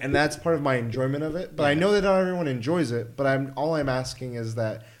 and that's part of my enjoyment of it. But I know that not everyone enjoys it. But all I'm asking is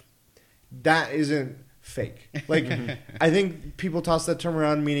that isn't fake. Like I think people toss that term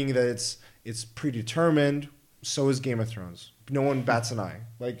around, meaning that it's predetermined. So is Game of Thrones. No one bats an eye.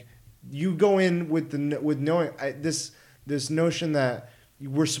 Like you go in with knowing this notion that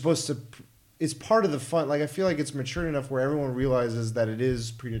we're supposed to. It's part of the fun. Like I feel like it's mature enough where everyone realizes that it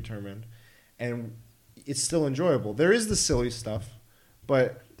is predetermined, and it's still enjoyable. There is the silly stuff,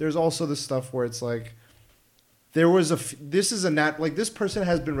 but there's also the stuff where it's like this person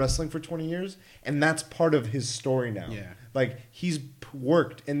has been wrestling for 20 years, and that's part of his story now. Yeah. Like he's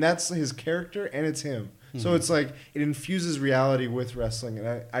worked, and that's his character, and it's him. So it's like it infuses reality with wrestling,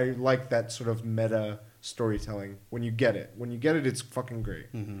 and I like that sort of meta storytelling. When you get it, it's fucking great.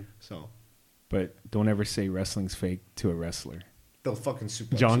 So. But don't ever say wrestling's fake to a wrestler. They'll fucking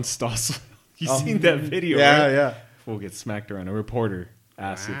suplex John you. Stossel. You seen that video? Yeah, right? yeah. Fool gets smacked around. A reporter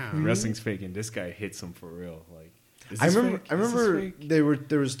asked Wow. if wrestling's fake, and this guy hits him for real. Like, is I this remember. fake? I Is this remember fake?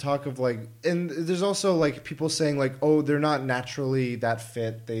 there was talk of like, and there's also like people saying like, oh, they're not naturally that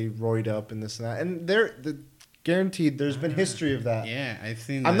fit. They roid up and this and that, and guaranteed. There's been history of that. Yeah, I've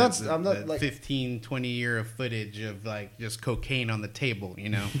seen. I'm not the like 15, 20 year of footage of like just cocaine on the table. You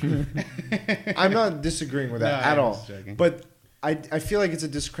know. I'm not disagreeing with that No, at I'm all. just joking. But I feel like it's a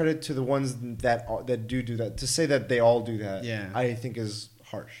discredit to the ones that do that. To say that they all do that, Yeah. I think is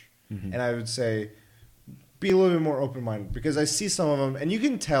harsh. And I would say be a little bit more open minded, because I see some of them, and you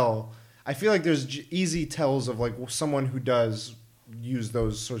can tell. I feel like there's easy tells of like someone who does use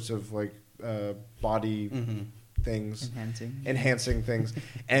those sorts of like body things, enhancing things,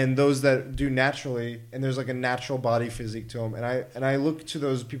 and those that do naturally, and there's like a natural body physique to them, and I look to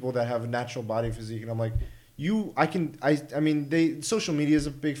those people that have a natural body physique, and I'm like, I mean, social media is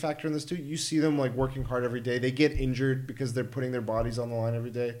a big factor in this too. You see them like working hard every day. They get injured because they're putting their bodies on the line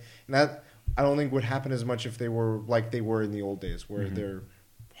every day, and that I don't think would happen as much if they were like they were in the old days, where they're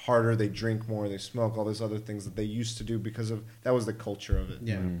harder, they drink more, they smoke, all these other things that they used to do because of that was the culture of it.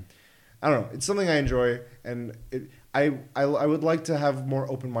 Yeah. I don't know. It's something I enjoy, and I would like to have more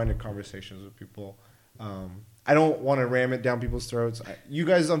open-minded conversations with people. I don't want to ram it down people's throats. You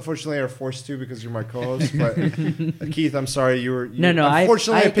guys, unfortunately, are forced to because you're my co-host. But Keith, I'm sorry. No.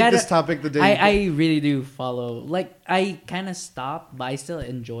 Unfortunately, I picked this topic the day. I really do follow. Like, I kind of stopped, but I still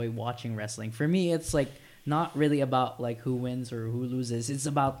enjoy watching wrestling. For me, it's like not really about like who wins or who loses. It's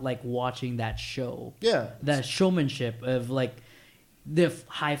about like watching that show. Yeah, the showmanship of like the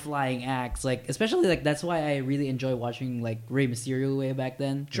high flying acts, like especially like that's why I really enjoy watching like Rey Mysterio way back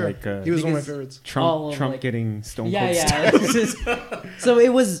then. Sure, Like, he was one of my favorites. Trump like, getting Stone Cold. Yeah. So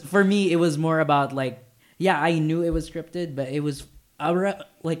it was for me. It was more about like I knew it was scripted, but it was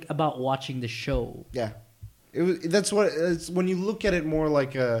like about watching the show. Yeah, it was. That's what it's when you look at it more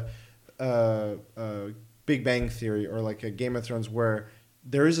like a Big Bang Theory or like a Game of Thrones, where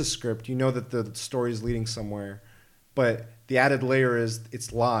there is a script. You know that the story is leading somewhere, but the added layer is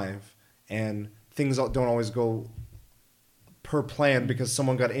it's live and things don't always go per plan because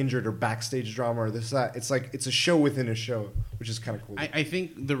someone got injured or backstage drama or this that. It's like it's a show within a show, which is kind of cool. I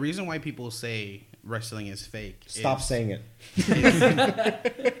think the reason why people say wrestling is fake. Stop saying it.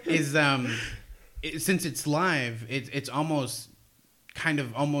 Since it's live, it's almost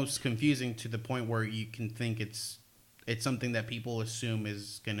confusing to the point where you can think it's something that people assume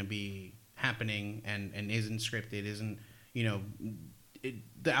is going to be happening and isn't scripted, isn't,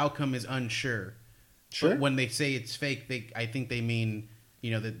 the outcome is unsure. Sure. But when they say it's fake, I think they mean,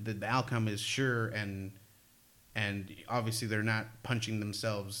 that the outcome is sure and obviously they're not punching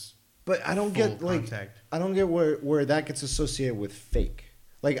themselves. But I don't get contact. I don't get where that gets associated with fake.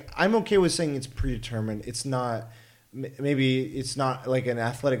 Like, I'm okay with saying it's predetermined. It's not. Maybe it's not like an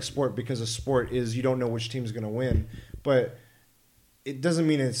athletic sport because a sport is you don't know which team's going to win, but it doesn't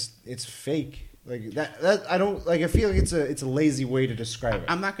mean it's fake. Like that I don't like. I feel like it's a lazy way to describe it.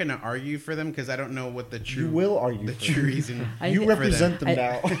 I'm not going to argue for them because I don't know what the true. You will argue the true reason. You represent them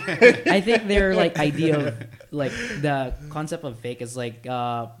now. I think their like idea of like the concept of fake is like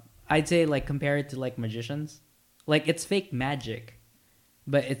I'd say like compare it to like magicians. Like it's fake magic,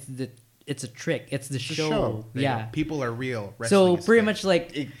 but it's a trick. It's the show. Yeah. People are real. So pretty much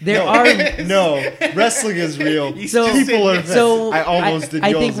like wrestling is real. So people are. So I almost did.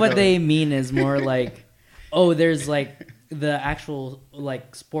 I think what they mean is more like, there's like the actual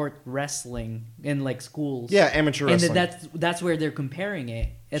like sport wrestling in like schools. Yeah, amateur wrestling. And that's where they're comparing it.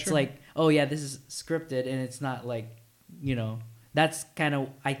 It's like, this is scripted, and it's not like, that's kind of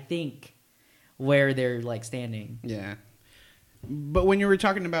I think where they're like standing. Yeah. But when you were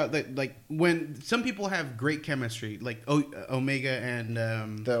talking about that, like when some people have great chemistry, like Omega and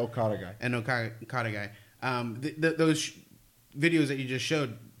the Okada guy, those videos that you just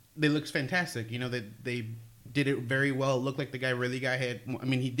showed, they look fantastic. They did it very well. It looked like the guy really got hit. I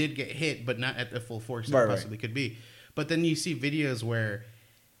mean, he did get hit, but not at the full force that possibly could be. But then you see videos where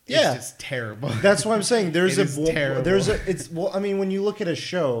it's just terrible. That's what I'm saying. Terrible. I mean, when you look at a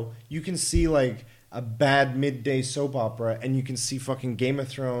show, you can see like a bad midday soap opera, and you can see fucking Game of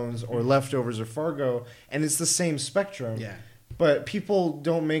Thrones or Leftovers or Fargo, and it's the same spectrum. Yeah. But people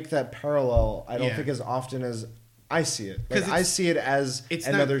don't make that parallel, I don't think, as often as I see it. Like, I see it as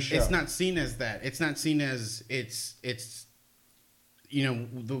another show. It's not seen as that. It's not seen as it's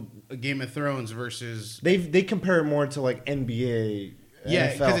the Game of Thrones versus... They compare it more to like NBA,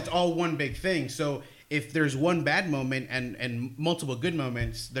 yeah, because NFL. it's all one big thing. So if there's one bad moment and multiple good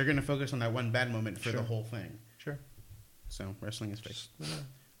moments, they're going to focus on that one bad moment for the whole thing. Sure. So wrestling is fake.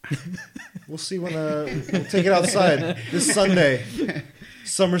 We'll see when we'll take it outside this Sunday.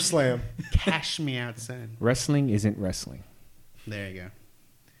 SummerSlam. Cash me outside. Wrestling isn't wrestling. There you go.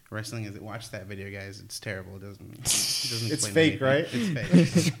 Wrestling is. Watch that video, guys. It's terrible. It doesn't it's fake, anything. right?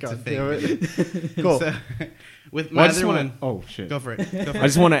 It's fake. God damn it. Cool. So, with my other one. Oh shit. Go for it. I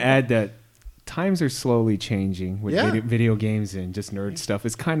just want to add that times are slowly changing with Yeah. video games and just nerd stuff.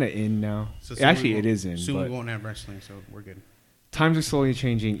 It's kind of in now. So Actually, it is in. Soon but we won't have wrestling, so we're good. times are slowly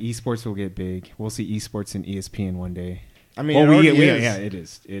changing. Esports will get big. We'll see esports in ESPN one day. I mean, it is. Yeah, it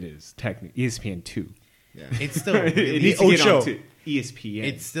is. It is technically ESPN 2. Yeah. It's still really, It needs to get Ocho. onto ESPN.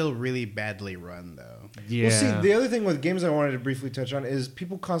 it's still really badly run, though. Yeah. Well, see, the other thing with games I wanted to briefly touch on is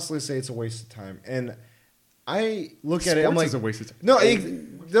people constantly say it's a waste of time, and I look at it. I'm Sports like, is a waste of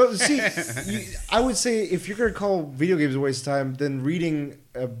time. no. See, I would say if you're gonna call video games a waste of time, then reading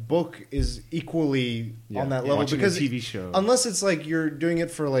a book is equally on that level. Watching because a TV show. unless it's like you're doing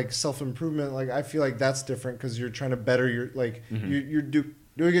it for like self improvement, like I feel like that's different because you're trying to better your like you're doing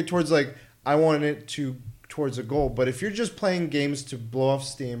it towards like I want it towards a goal. But if you're just playing games to blow off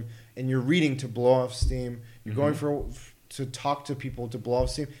steam and you're reading to blow off steam, you're going to talk to people to blow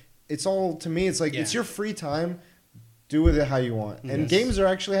off steam. It's all, to me, it's like it's your free time. do with it how you want. And Yes. games are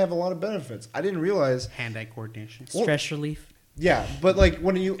actually have a lot of benefits. I didn't realize. Hand-eye coordination. Stress relief. Yeah, but like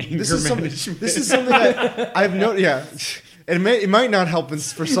when you this is management. something that I've noticed. Yeah, it might not help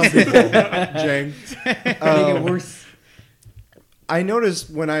for some people, Jang. Make it worse. I noticed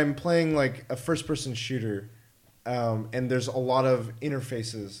when I'm playing like a first-person shooter, and there's a lot of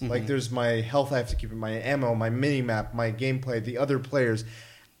interfaces. Mm-hmm. Like there's my health I have to keep in, my ammo, my mini map, my gameplay, the other players.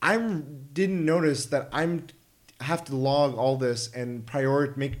 Didn't notice that I have to log all this and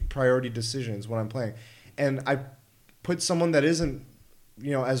make priority decisions when I'm playing, and I put someone that isn't,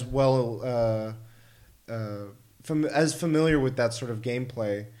 as well as familiar with that sort of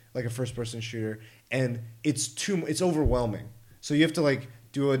gameplay, like a first-person shooter, and it's overwhelming. So you have to like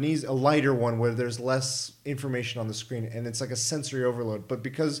do a lighter one where there's less information on the screen, and it's like a sensory overload. But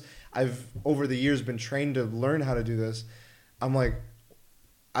because I've over the years been trained to learn how to do this, I'm like,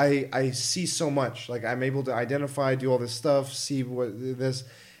 I see so much. Like I'm able to identify, do all this stuff, see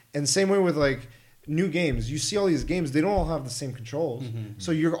and same way with like new games. You see all these games, they don't all have the same controls. Mm-hmm.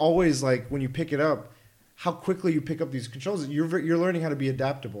 So you're always like, when you pick it up, how quickly you pick up these controls. You're learning how to be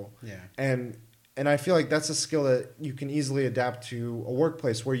adaptable. Yeah. And I feel like that's a skill that you can easily adapt to a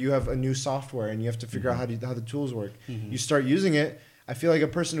workplace where you have a new software and you have to figure out how the tools work. Mm-hmm. You start using it. I feel like a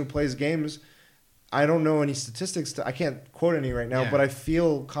person who plays games, I don't know any statistics. I can't quote any right now, Yeah. but I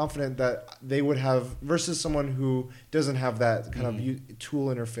feel confident that they would have, versus someone who doesn't have that kind of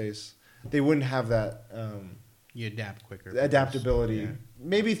tool interface, they wouldn't have that You adapt quicker. adaptability. Yeah.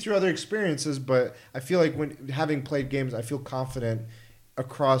 Maybe through other experiences, but I feel like when having played games, I feel confident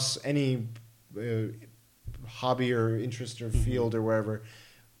across any hobby or interest or field or wherever.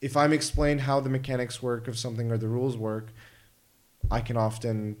 If I'm explained how the mechanics work of something or the rules work, I can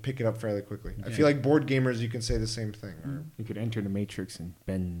often pick it up fairly quickly. I feel like board gamers, you can say the same thing. Or, You could enter the Matrix and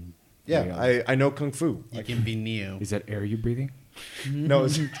bend. yeah, I know Kung Fu. You can be Neo. Is that air you breathing? No,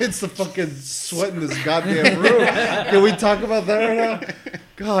 it's the fucking sweat in this goddamn room. Can we talk about that right now?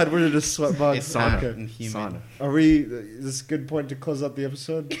 God, we're just sweat bugs. It's not Okay. human. Sauna. Are we? Is this a good point to close out the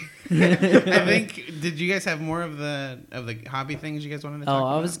episode? I think. Did you guys have more of the hobby things you guys wanted to talk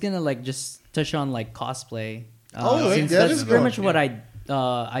about? I was gonna like just touch on like cosplay. Since that's is pretty good. much what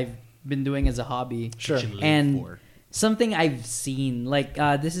I've been doing as a hobby. Sure. What you live And for. something I've seen, like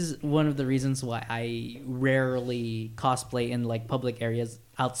this is one of the reasons why I rarely cosplay in like public areas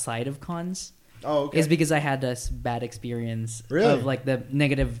outside of cons. Oh, okay. Is because I had this bad experience Really? of like the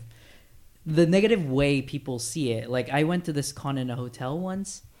negative way people see it. Like I went to this con in a hotel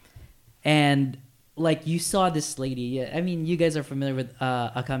once, and like you saw this lady. I mean, you guys are familiar with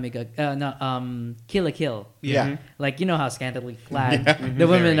Kill la Kill. Yeah. Like you know how scantily clad the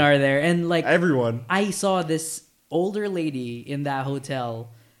women are there, and like Everyone. I saw this older lady in that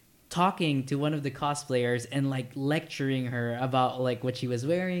hotel talking to one of the cosplayers and like lecturing her about like what she was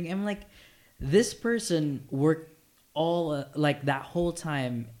wearing. I'm like, this person worked all like that whole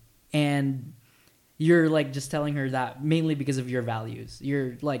time, and you're like just telling her that mainly because of your values.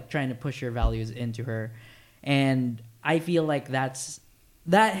 You're like trying to push your values into her, and I feel like that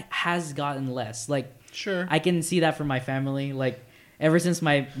has gotten less. Like, Sure. I can see that from my family. Like, ever since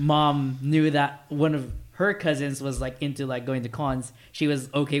my mom knew that one of her cousins was like into like going to cons, she was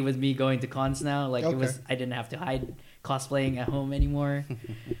okay with me going to cons now. Like I didn't have to hide cosplaying at home anymore.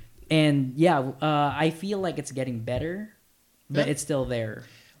 And yeah, I feel like it's getting better, but Yeah. it's still there.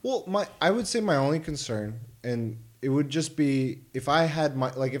 Well, I would say my only concern, and it would just be if I had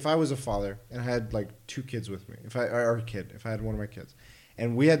if I was a father and I had like two kids with me, if I had one of my kids,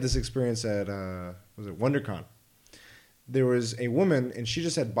 and we had this experience at was it WonderCon? There was a woman and she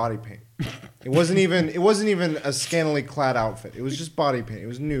just had body paint. It wasn't even a scantily clad outfit. It was just body paint. It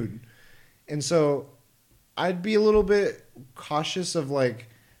was nude, and so I'd be a little bit cautious of like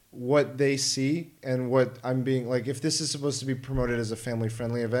what they see and what I'm being like. If this is supposed to be promoted as a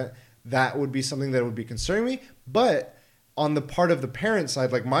family-friendly event, that would be something that would be concerning me. But on the part of the parent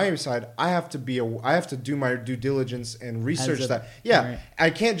side, like my side, I have to do my due diligence and research that. Yeah, right. I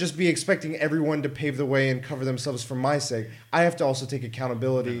can't just be expecting everyone to pave the way and cover themselves for my sake. I have to also take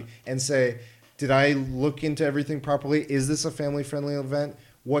accountability and say, did I look into everything properly? Is this a family-friendly event?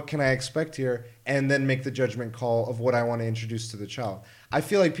 What can I expect here? And then make the judgment call of what I want to introduce to the child. I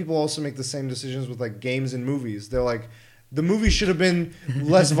feel like people also make the same decisions with like games and movies. They're like, the movie should have been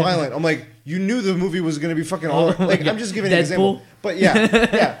less violent. I'm like, you knew the movie was going to be fucking all like. I'm just giving an example, but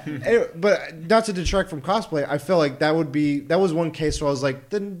yeah. Anyway, but not to detract from cosplay, I feel like that was one case where I was like,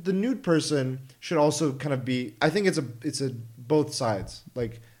 the nude person should also kind of be. I think it's a both sides.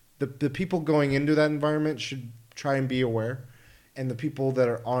 Like the people going into that environment should try and be aware, and the people that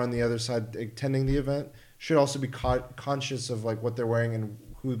are on the other side attending the event should also be conscious of like what they're wearing and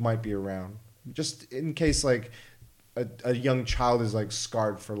who might be around, just in case like a young child is like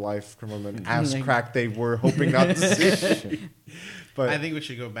scarred for life from an ass crack they were hoping not to see. But I think we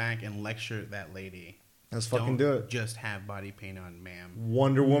should go back and lecture that lady. Let's fucking do it. Just have body paint on, ma'am.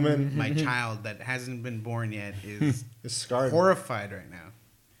 Wonder Woman. My child that hasn't been born yet is scarred, horrified right now.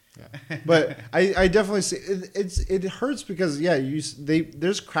 Yeah. But I definitely see it hurts because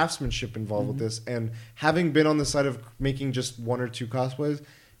there's craftsmanship involved with this, and having been on the side of making just one or two cosplays,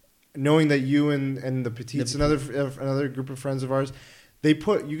 knowing that you and the Petites, another group of friends of ours,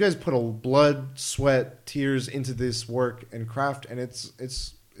 you guys put a blood, sweat, tears into this work and craft, and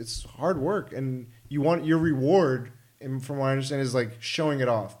it's hard work, and you want your reward. And from what I understand, is like showing it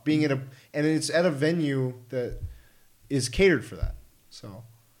off, being and it's at a venue that is catered for that. So,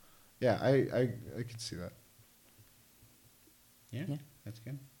 yeah, I can see that. Yeah, that's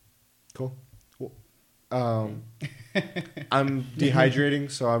good. Cool. Well, I'm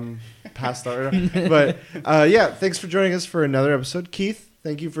dehydrating, so I'm passed out right now. But yeah, thanks for joining us for another episode. Keith,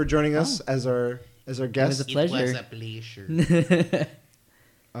 thank you for joining us as our guest. It was a pleasure. It was a pleasure.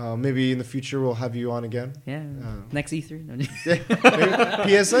 Maybe in the future we'll have you on again. Yeah, next E3. No, maybe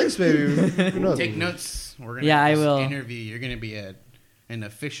PSX, maybe. Who knows? Take notes. We're gonna I will. interview. You're gonna be an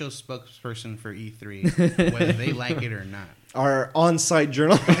official spokesperson for E3, whether they like it or not. Our on-site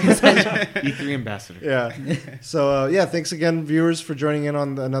journalist. E3 ambassador. Yeah. So yeah, thanks again, viewers, for joining in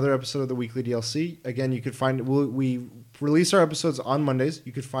on another episode of the Weekly DLC. Again, you could find we release our episodes on Mondays.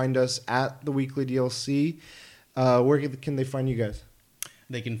 You could find us at the Weekly DLC. Where can they find you guys?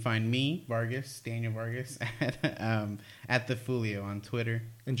 They can find me, Daniel Vargas, at the Fulio on Twitter.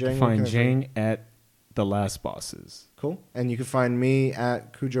 And Jang, find Jang at The Last Bosses. Cool. And you can find me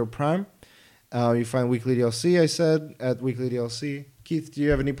at Cujo Prime. You find Weekly DLC, I said, at Weekly DLC. Keith, do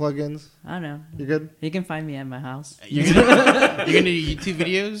you have any plugins? I don't know. You good? You can find me at my house. You're gonna do YouTube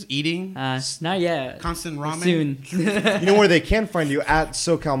videos, eating? Not yet. Constant ramen? Soon. You know where they can find you? At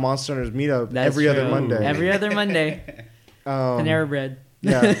SoCal Monster Hunters Meetup every other Monday. Every other Monday. Panera Bread.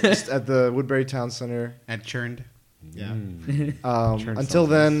 Yeah, just at the Woodbury Town Center. At Churned. Yeah. Until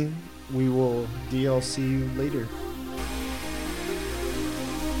then, we will DLC you later.